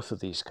in both of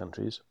these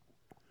countries.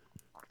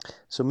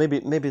 So maybe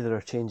there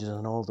are changes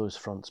on all those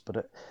fronts,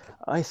 but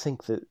I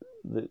think that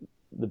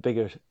the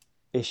bigger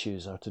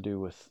issues are to do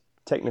with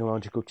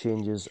technological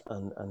changes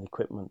and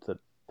equipment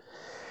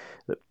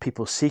that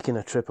people seeking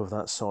a trip of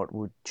that sort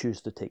would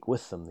choose to take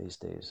with them these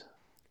days.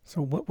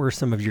 So what were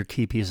some of your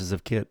key pieces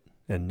of kit,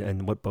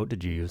 and what boat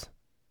did you use?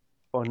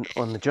 On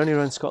the journey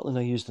around Scotland,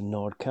 I used a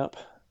Nordkapp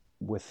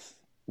with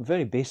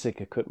very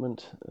basic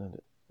equipment,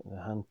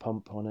 a hand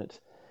pump on it,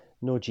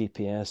 no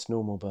GPS,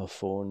 no mobile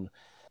phone.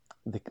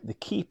 The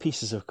key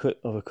pieces of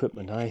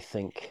equipment I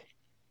think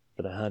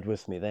that I had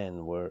with me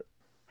then were,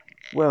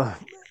 well,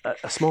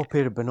 a small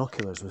pair of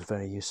binoculars was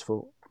very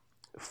useful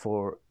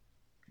for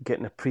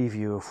getting a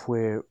preview of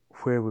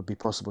where would be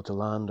possible to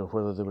land, or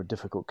whether there were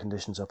difficult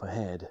conditions up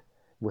ahead,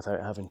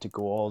 without having to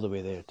go all the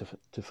way there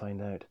to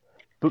find out.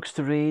 Books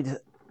to read,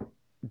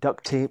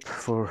 duct tape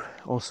for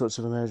all sorts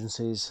of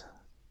emergencies,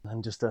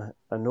 and just a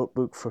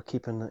notebook for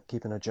keeping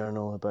a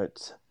journal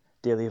about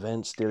daily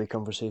events, daily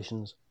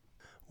conversations.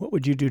 What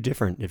would you do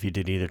different if you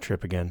did either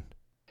trip again?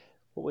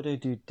 What would I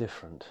do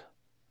different?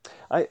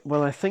 I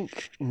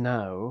think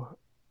now,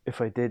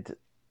 if I did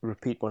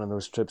repeat one of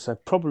those trips, I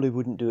probably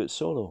wouldn't do it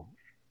solo.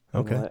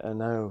 Okay. I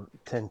now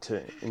tend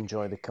to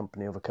enjoy the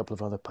company of a couple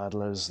of other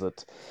paddlers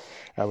that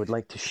I would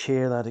like to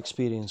share that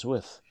experience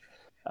with.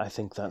 I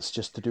think that's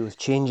just to do with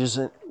changes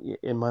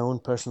in my own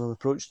personal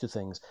approach to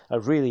things. I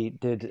really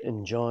did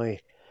enjoy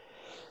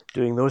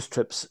doing those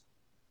trips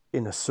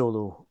in a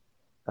solo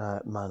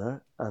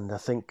manner, and I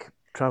think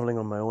traveling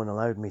on my own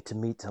allowed me to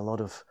meet a lot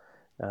of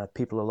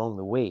people along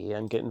the way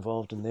and get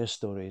involved in their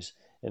stories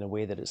in a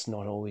way that it's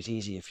not always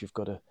easy if you've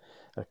got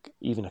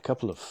even a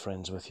couple of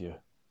friends with you,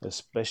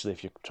 especially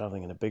if you're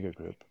traveling in a bigger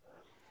group.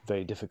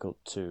 Very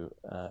difficult to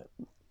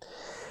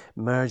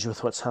merge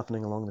with what's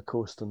happening along the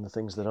coast and the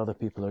things that other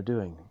people are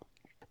doing.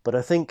 But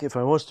I think if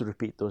I was to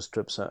repeat those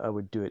trips, I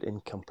would do it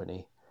in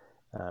company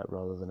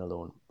rather than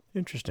alone.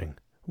 Interesting.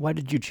 Why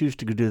did you choose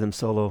to go do them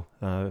solo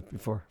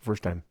before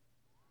first time?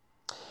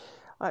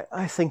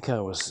 I think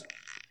I was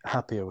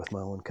happier with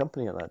my own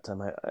company at that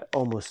time. I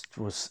almost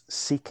was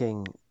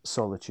seeking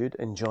solitude,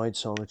 enjoyed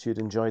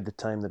the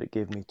time that it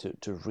gave me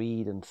to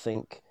read and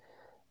think.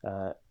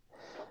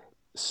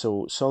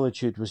 So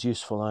solitude was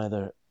useful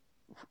either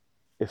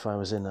if I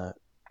was in a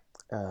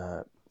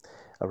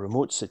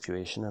remote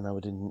situation, and I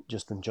would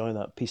just enjoy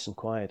that peace and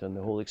quiet and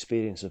the whole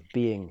experience of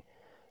being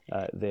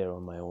there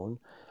on my own.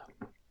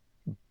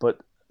 But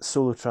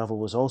solo travel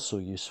was also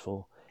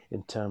useful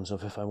in terms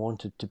of if I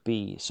wanted to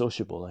be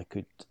sociable, I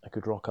could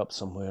rock up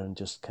somewhere and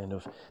just kind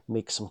of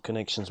make some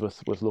connections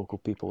with local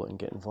people and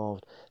get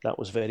involved. That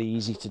was very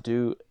easy to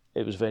do.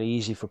 It was very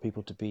easy for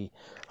people to be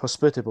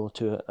hospitable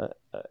to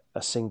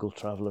a single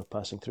traveller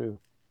passing through.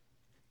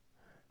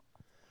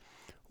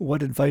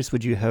 What advice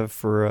would you have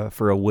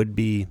for a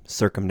would-be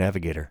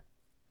circumnavigator?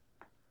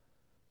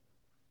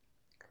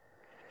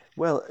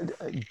 Well,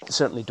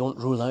 certainly don't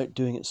rule out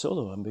doing it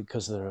solo, and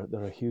because there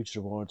are huge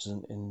rewards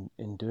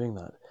in doing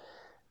that.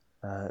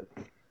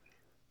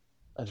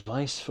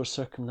 Advice for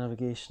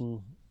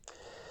circumnavigation?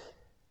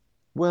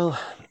 Well,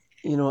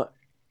 you know,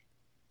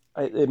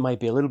 it might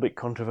be a little bit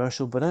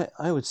controversial, but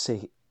I would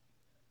say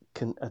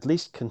at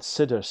least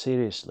consider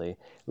seriously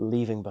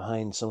leaving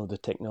behind some of the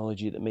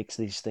technology that makes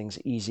these things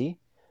easy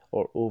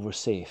or over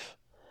safe,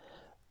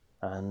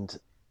 and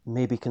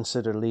maybe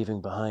consider leaving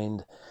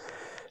behind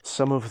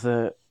some of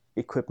the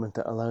equipment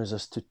that allows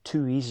us to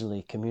too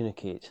easily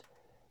communicate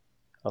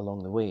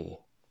along the way,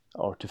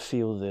 or to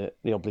feel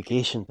the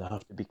obligation to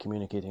have to be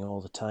communicating all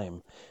the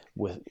time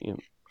with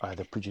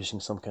either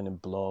producing some kind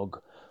of blog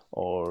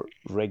or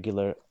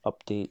regular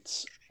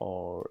updates,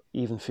 or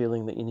even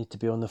feeling that you need to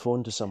be on the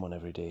phone to someone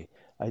every day.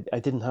 I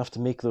didn't have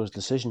to make those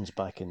decisions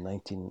back in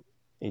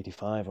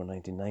 1985 or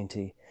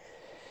 1990,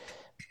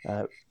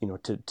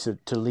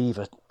 to leave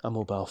a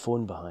mobile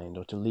phone behind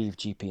or to leave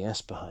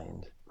GPS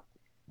behind,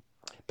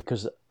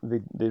 because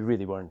they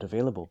really weren't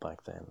available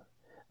back then.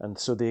 And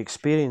so the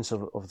experience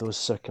of those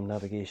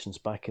circumnavigations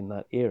back in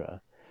that era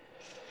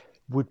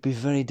would be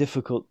very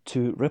difficult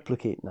to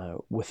replicate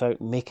now without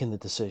making the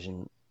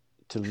decision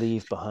to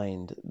leave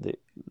behind the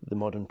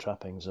modern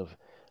trappings of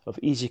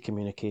easy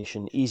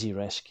communication, easy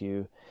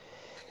rescue,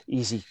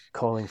 easy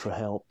calling for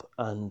help,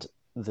 and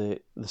the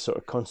sort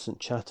of constant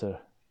chatter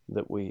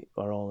that we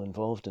are all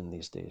involved in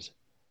these days.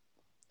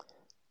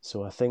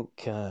 So I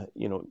think,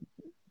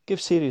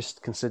 give serious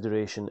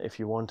consideration if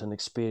you want an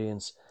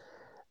experience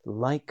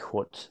like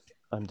what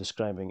I'm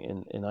describing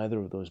in either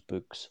of those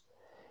books.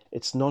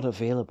 It's not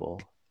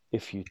available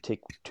if you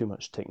take too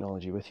much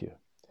technology with you.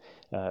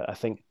 I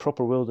think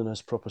proper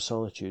wilderness, proper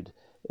solitude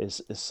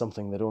is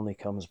something that only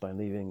comes by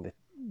leaving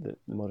the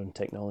modern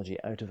technology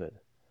out of it.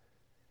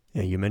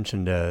 Yeah, you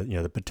mentioned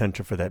the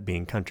potential for that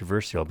being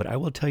controversial, but I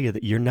will tell you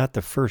that you're not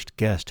the first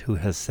guest who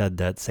has said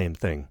that same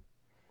thing.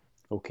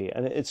 Okay,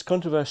 and it's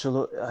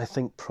controversial, I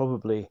think,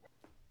 probably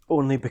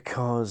only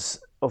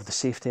because of the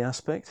safety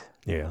aspect.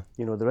 Yeah.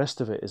 The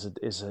rest of it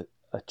is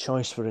a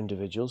choice for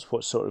individuals.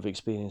 What sort of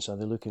experience are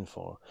they looking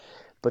for?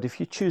 But if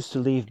you choose to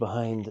leave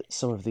behind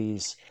some of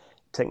these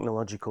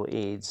technological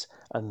aids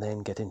and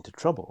then get into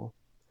trouble,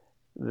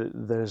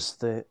 there's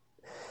the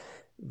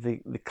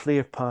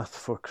clear path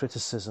for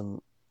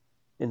criticism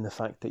in the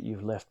fact that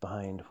you've left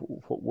behind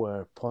what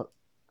were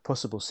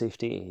possible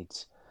safety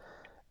aids.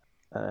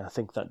 I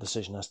think that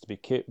decision has to be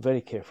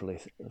very carefully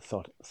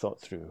thought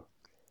through.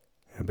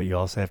 But you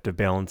also have to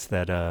balance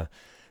that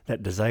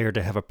desire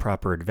to have a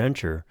proper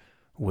adventure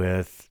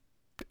with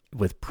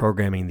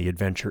programming the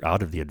adventure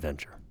out of the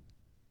adventure.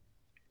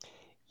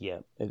 Yeah,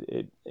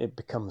 it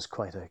becomes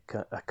quite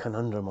a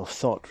conundrum of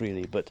thought,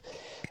 really. But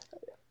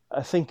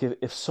I think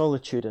if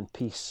solitude and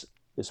peace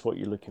is what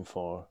you're looking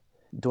for,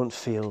 don't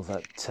feel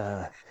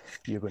that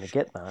you're going to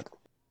get that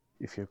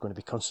if you're going to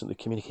be constantly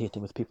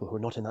communicating with people who are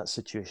not in that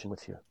situation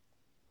with you.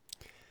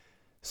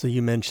 So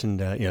you mentioned,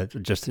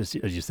 just as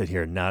you said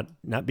here,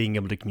 not being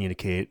able to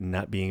communicate, and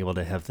not being able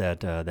to have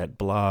that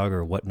blog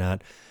or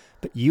whatnot.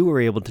 But you were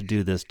able to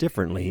do this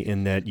differently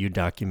in that you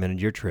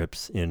documented your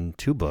trips in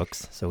 2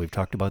 books. So we've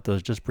talked about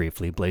those just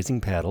briefly. Blazing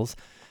Paddles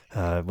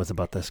was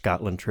about the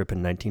Scotland trip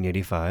in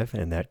 1985,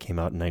 and that came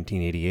out in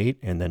 1988.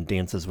 And then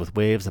Dances with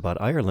Waves about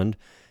Ireland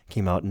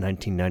came out in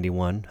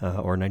 1991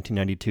 or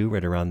 1992,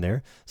 right around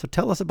there. So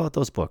tell us about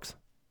those books.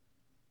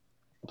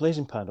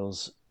 Blazing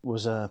Paddles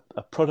was a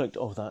product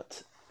of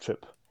that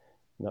trip,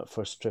 that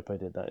first trip I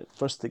did, that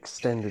first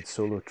extended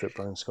solo trip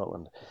around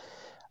Scotland.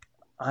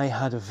 I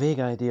had a vague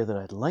idea that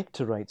I'd like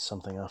to write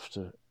something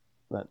after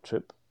that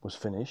trip was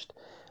finished,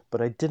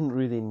 but I didn't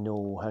really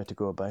know how to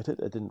go about it.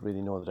 I didn't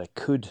really know that I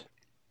could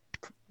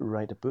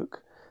write a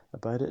book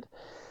about it.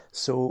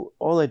 So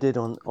all I did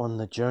on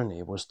the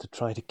journey was to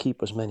try to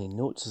keep as many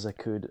notes as I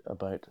could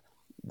about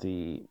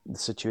the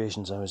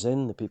situations I was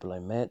in, the people I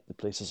met, the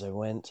places I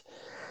went,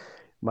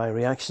 my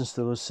reactions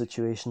to those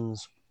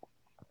situations,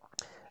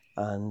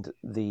 and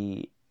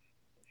the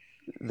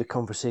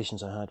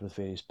conversations I had with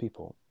various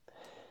people.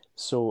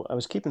 So I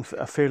was keeping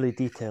a fairly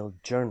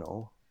detailed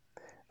journal,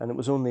 and it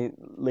was only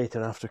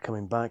later after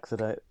coming back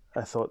that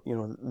I thought,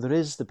 there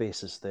is the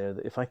basis there,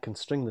 that if I can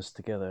string this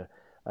together,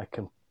 I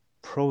can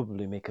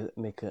probably make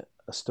a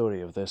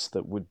story of this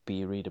that would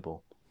be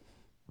readable.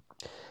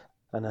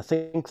 And I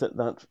think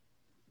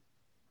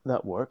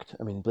that worked.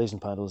 I mean, Blazing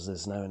Paddles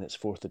is now in its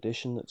 4th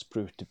edition. It's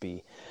proved to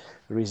be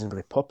a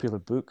reasonably popular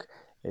book.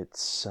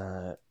 It's,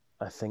 I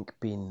think,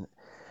 been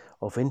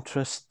of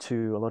interest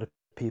to a lot of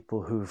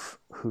people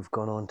who've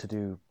gone on to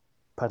do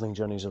paddling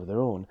journeys of their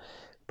own,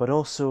 but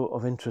also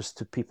of interest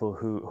to people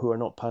who are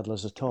not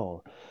paddlers at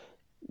all,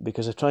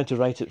 because I tried to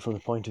write it from the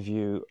point of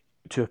view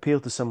to appeal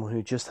to someone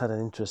who just had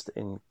an interest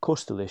in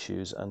coastal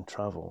issues and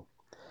travel,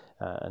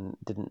 and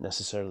didn't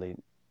necessarily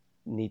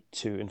need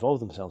to involve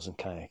themselves in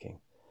kayaking.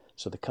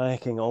 So the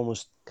kayaking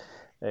almost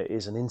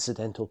is an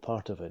incidental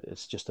part of it.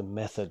 It's just a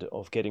method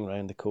of getting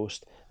around the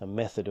coast, a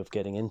method of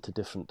getting into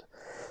different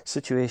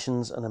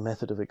situations, and a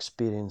method of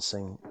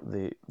experiencing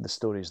the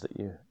stories that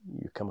you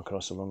come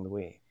across along the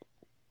way.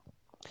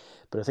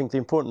 But I think the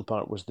important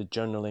part was the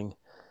journaling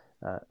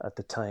at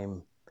the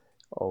time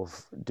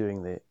of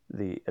doing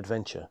the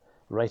adventure,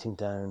 writing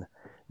down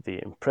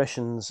the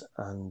impressions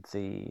and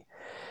the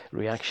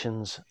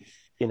reactions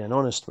in an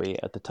honest way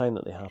at the time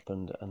that they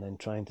happened, and then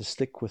trying to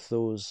stick with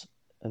those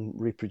and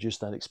reproduce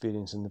that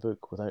experience in the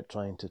book without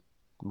trying to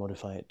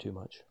modify it too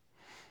much.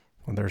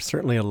 Well, there's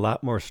certainly a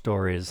lot more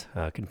stories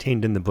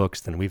contained in the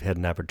books than we've had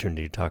an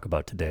opportunity to talk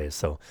about today.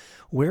 So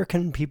where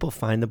can people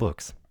find the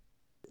books?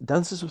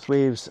 Dances with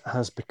Waves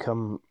has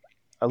become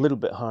a little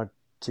bit hard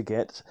to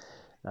get.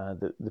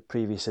 The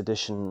previous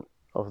edition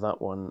of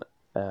that one,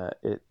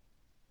 it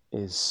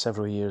is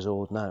several years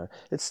old now.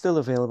 It's still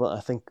available.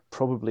 I think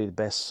probably the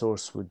best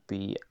source would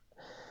be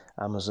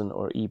Amazon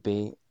or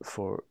eBay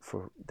for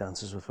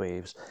Dances with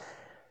Waves.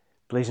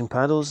 Blazing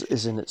Paddles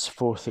is in its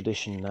 4th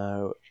edition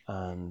now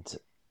and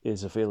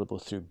is available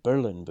through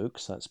Birlinn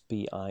Books. That's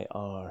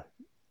Birlinn,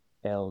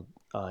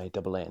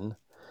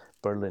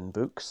 Birlinn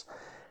Books.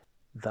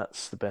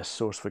 That's the best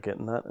source for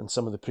getting that, and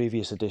some of the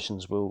previous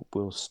editions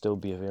will still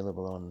be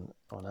available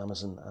on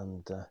Amazon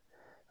and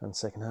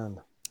secondhand.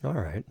 All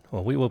right.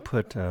 Well, we will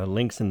put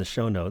links in the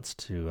show notes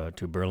to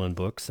Birlinn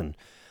Books, and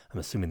I'm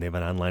assuming they have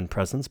an online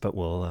presence, but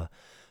we'll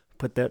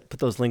put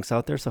those links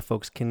out there so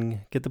folks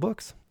can get the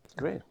books.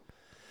 Great.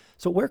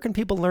 So where can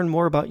people learn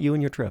more about you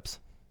and your trips?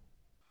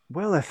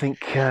 Well, I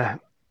think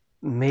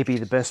maybe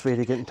the best way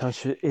to get in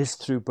touch is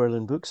through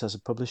Birlinn Books as a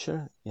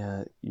publisher.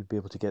 You'd be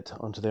able to get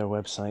onto their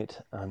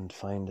website and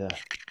find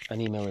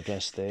an email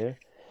address there.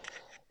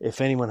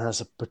 If anyone has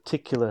a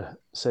particular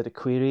set of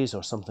queries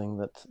or something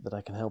that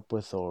I can help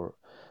with, or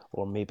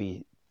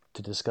maybe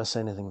to discuss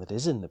anything that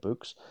is in the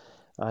books,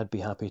 I'd be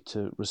happy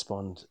to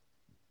respond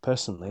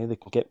personally. They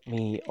can get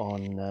me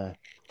on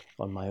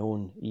my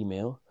own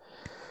email,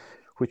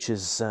 which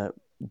is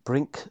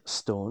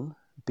Brinkstone,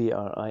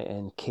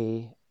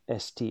 Brinkstone,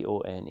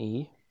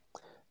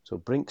 so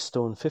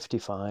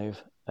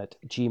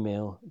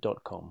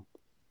brinkstone55@gmail.com.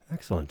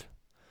 Excellent.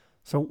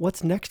 So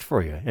what's next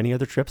for you? Any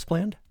other trips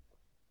planned?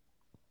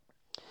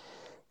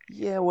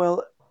 Yeah,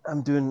 well,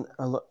 I'm doing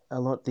a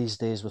lot these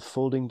days with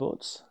folding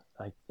boats.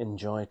 I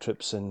enjoy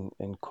trips in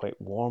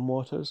quite warm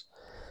waters,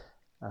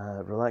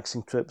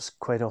 relaxing trips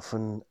quite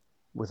often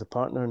with a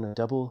partner in a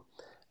double.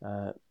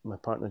 My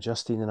partner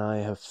Justine and I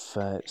have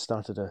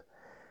started a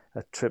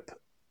trip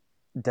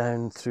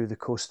down through the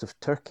coast of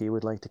Turkey.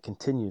 We'd like to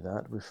continue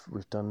that.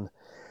 We've done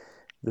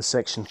the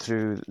section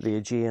through the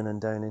Aegean and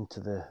down into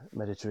the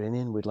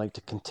Mediterranean. We'd like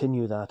to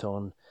continue that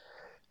on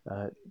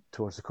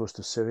towards the coast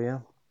of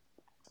Syria.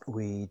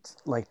 We'd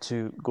like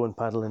to go and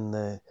paddle in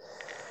the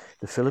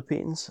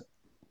Philippines,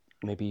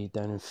 maybe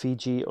down in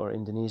Fiji or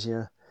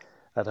Indonesia.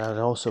 And I'd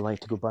also like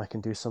to go back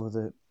and do some of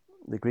the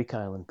Greek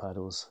island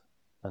paddles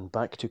and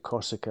back to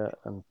Corsica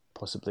and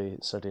possibly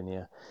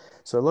Sardinia.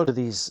 So a lot of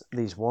these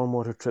warm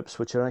water trips,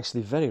 which are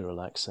actually very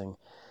relaxing,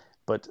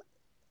 but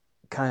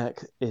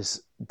kayak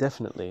is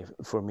definitely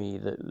for me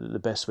the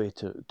best way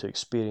to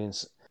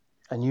experience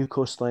a new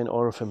coastline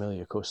or a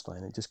familiar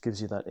coastline. It just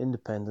gives you that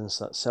independence,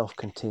 that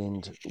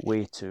self-contained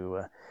way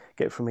to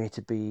get from A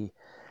to B,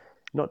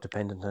 not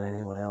dependent on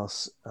anyone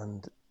else,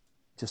 and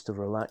just a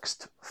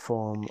relaxed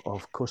form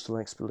of coastal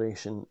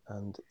exploration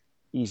and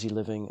easy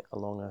living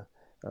along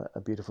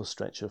a beautiful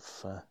stretch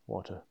of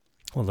water.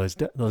 Well, those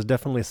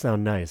definitely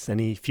sound nice.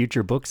 Any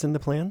future books in the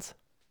plans?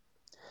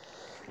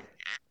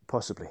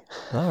 Possibly.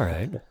 All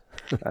right.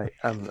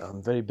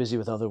 I'm very busy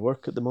with other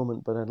work at the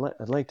moment, but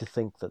I'd like to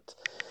think that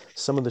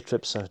some of the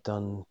trips I've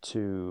done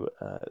to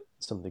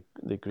some of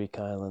the Greek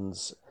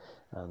islands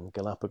and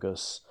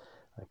Galapagos,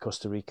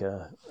 Costa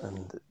Rica,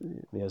 and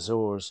the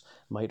Azores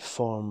might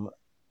form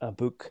a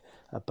book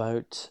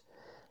about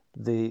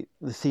the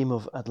theme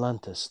of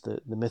Atlantis,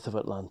 the myth of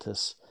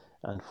Atlantis,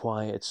 and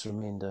why it's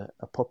remained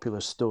a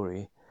popular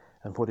story,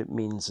 and what it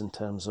means in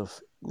terms of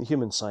the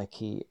human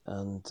psyche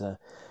and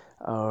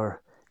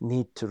our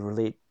need to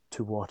relate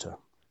to water.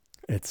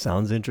 It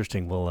sounds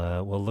interesting.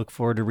 We'll look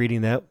forward to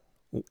reading that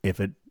if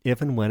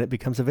and when it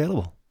becomes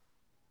available.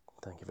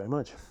 Thank you very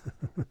much.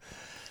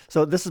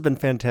 So this has been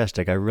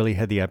fantastic. I really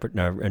had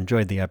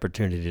enjoyed the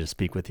opportunity to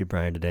speak with you,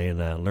 Brian, today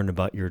and learn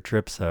about your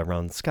trips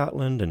around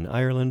Scotland and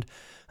Ireland,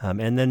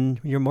 and then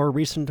your more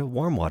recent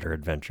warm water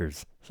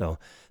adventures. So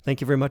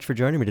thank you very much for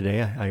joining me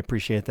today. I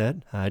appreciate that.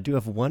 I do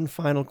have one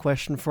final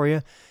question for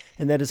you,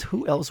 and that is,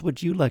 who else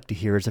would you like to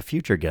hear as a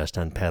future guest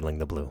on Paddling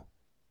the Blue?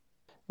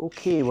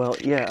 Okay, well,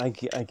 yeah,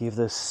 I gave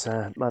this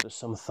matter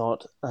some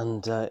thought,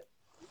 and there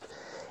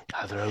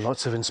are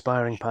lots of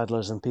inspiring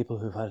paddlers and people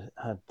who've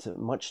had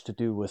much to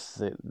do with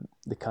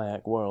the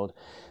kayak world.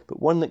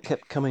 But one that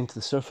kept coming to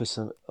the surface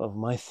of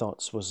my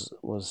thoughts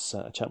was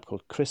a chap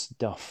called Chris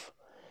Duff.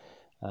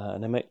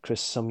 And I met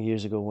Chris some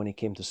years ago when he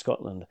came to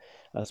Scotland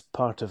as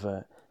part of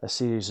a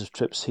series of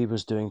trips he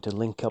was doing to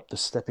link up the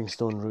stepping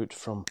stone route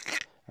from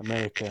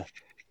America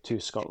to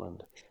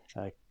Scotland.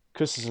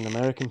 Chris is an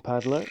American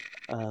paddler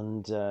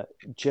and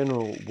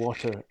general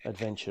water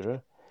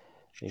adventurer.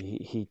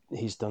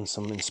 He's done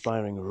some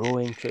inspiring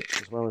rowing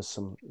trips as well as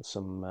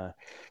some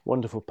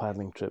wonderful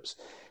paddling trips.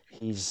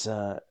 He's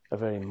a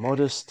very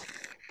modest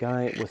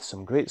guy with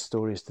some great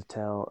stories to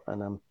tell,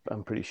 and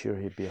I'm pretty sure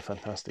he'd be a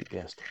fantastic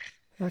guest.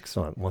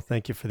 Excellent. Well,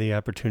 thank you for the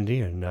opportunity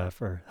and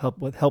for help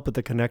with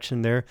the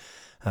connection there.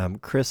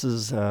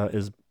 Chris's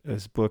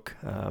his book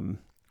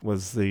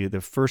was the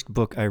first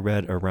book I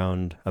read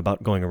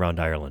about going around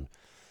Ireland.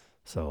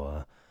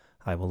 So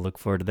I will look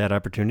forward to that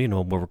opportunity, and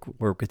we'll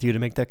work with you to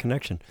make that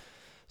connection.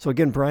 So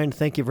again, Brian,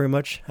 thank you very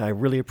much. I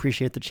really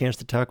appreciate the chance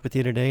to talk with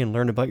you today and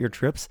learn about your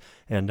trips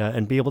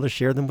and be able to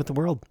share them with the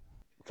world.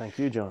 Thank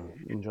you, John.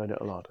 Enjoyed it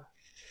a lot.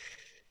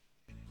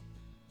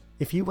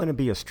 If you want to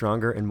be a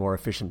stronger and more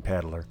efficient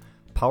paddler,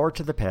 Power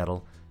to the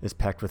Paddle is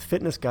packed with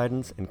fitness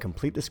guidance and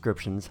complete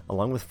descriptions,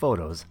 along with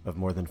photos of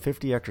more than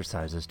 50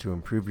 exercises to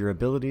improve your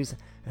abilities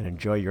and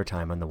enjoy your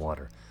time on the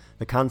water.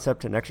 The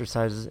concept and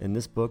exercises in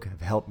this book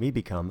have helped me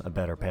become a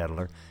better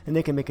paddler, and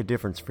they can make a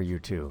difference for you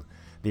too.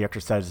 The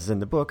exercises in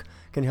the book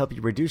can help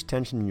you reduce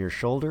tension in your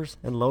shoulders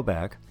and low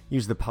back,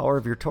 use the power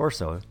of your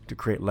torso to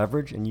create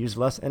leverage and use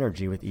less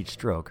energy with each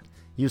stroke,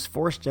 use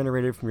force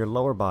generated from your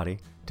lower body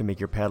to make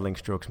your paddling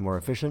strokes more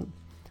efficient,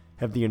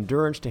 have the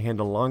endurance to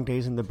handle long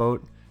days in the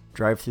boat,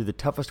 drive through the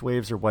toughest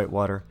waves or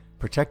whitewater,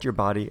 protect your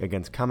body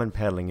against common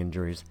paddling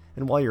injuries,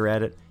 and while you're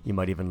at it, you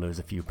might even lose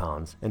a few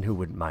pounds, and who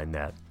wouldn't mind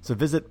that? So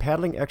visit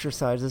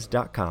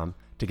paddlingexercises.com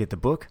to get the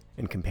book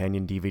and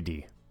companion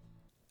DVD.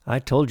 I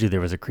told you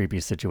there was a creepy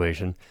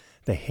situation.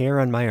 The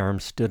hair on my arm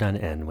stood on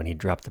end when he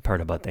dropped the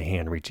part about the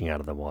hand reaching out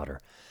of the water.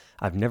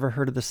 I've never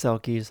heard of the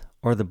Selkies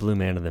or the Blue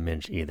Man of the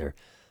Minch either.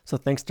 So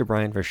thanks to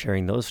Brian for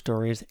sharing those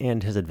stories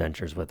and his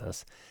adventures with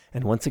us.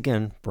 And once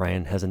again,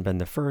 Brian hasn't been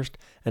the first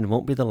and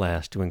won't be the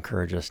last to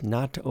encourage us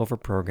not to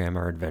overprogram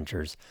our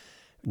adventures.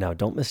 Now,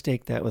 don't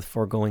mistake that with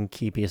foregoing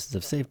key pieces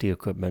of safety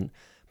equipment,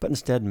 but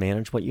instead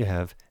manage what you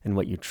have and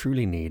what you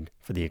truly need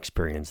for the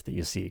experience that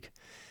you seek.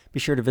 Be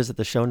sure to visit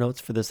the show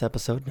notes for this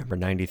episode, number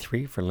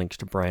 93, for links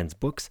to Brian's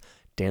books,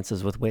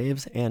 Dances with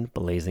Waves, and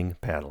Blazing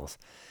Paddles.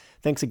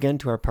 Thanks again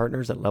to our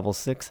partners at Level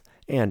 6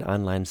 and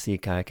Online Sea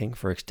Kayaking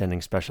for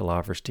extending special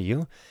offers to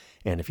you.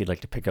 And if you'd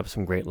like to pick up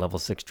some great Level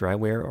 6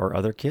 dryware or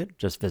other kit,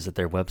 just visit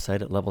their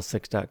website at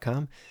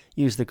level6.com.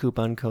 Use the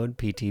coupon code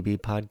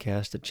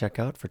PTBpodcast at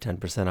checkout for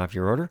 10% off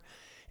your order.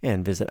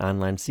 And visit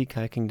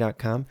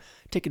onlineseakayaking.com.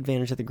 Take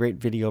advantage of the great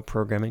video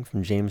programming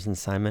from James and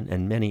Simon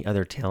and many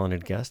other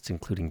talented guests,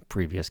 including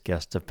previous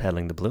guests of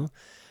Paddling the Blue.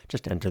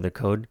 Just enter the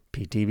code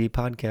PTB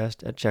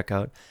Podcast at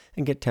checkout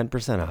and get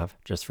 10% off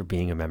just for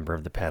being a member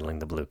of the Paddling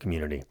the Blue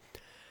community.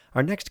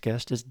 Our next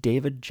guest is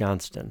David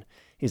Johnston.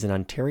 He's an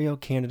Ontario,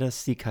 Canada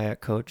sea kayak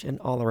coach and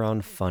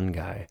all-around fun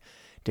guy.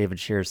 David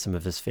shares some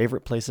of his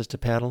favorite places to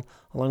paddle,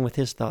 along with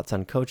his thoughts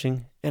on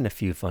coaching and a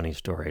few funny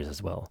stories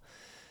as well.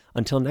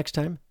 Until next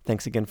time,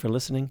 thanks again for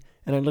listening,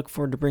 and I look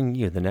forward to bringing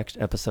you the next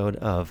episode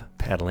of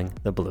Paddling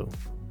the Blue.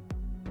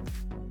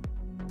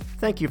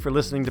 Thank you for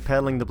listening to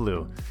Paddling the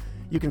Blue.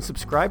 You can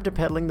subscribe to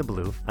Paddling the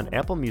Blue on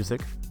Apple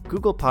Music,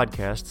 Google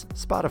Podcasts,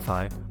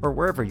 Spotify, or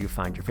wherever you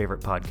find your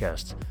favorite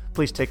podcasts.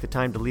 Please take the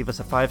time to leave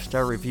us a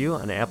 5-star review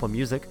on Apple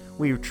Music.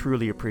 We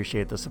truly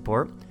appreciate the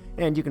support.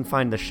 And you can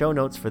find the show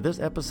notes for this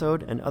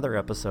episode and other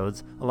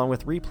episodes, along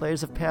with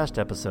replays of past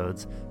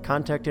episodes,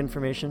 contact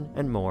information,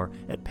 and more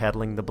at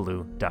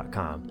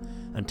paddlingtheblue.com.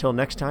 Until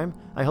next time,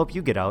 I hope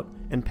you get out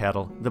and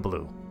paddle the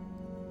blue.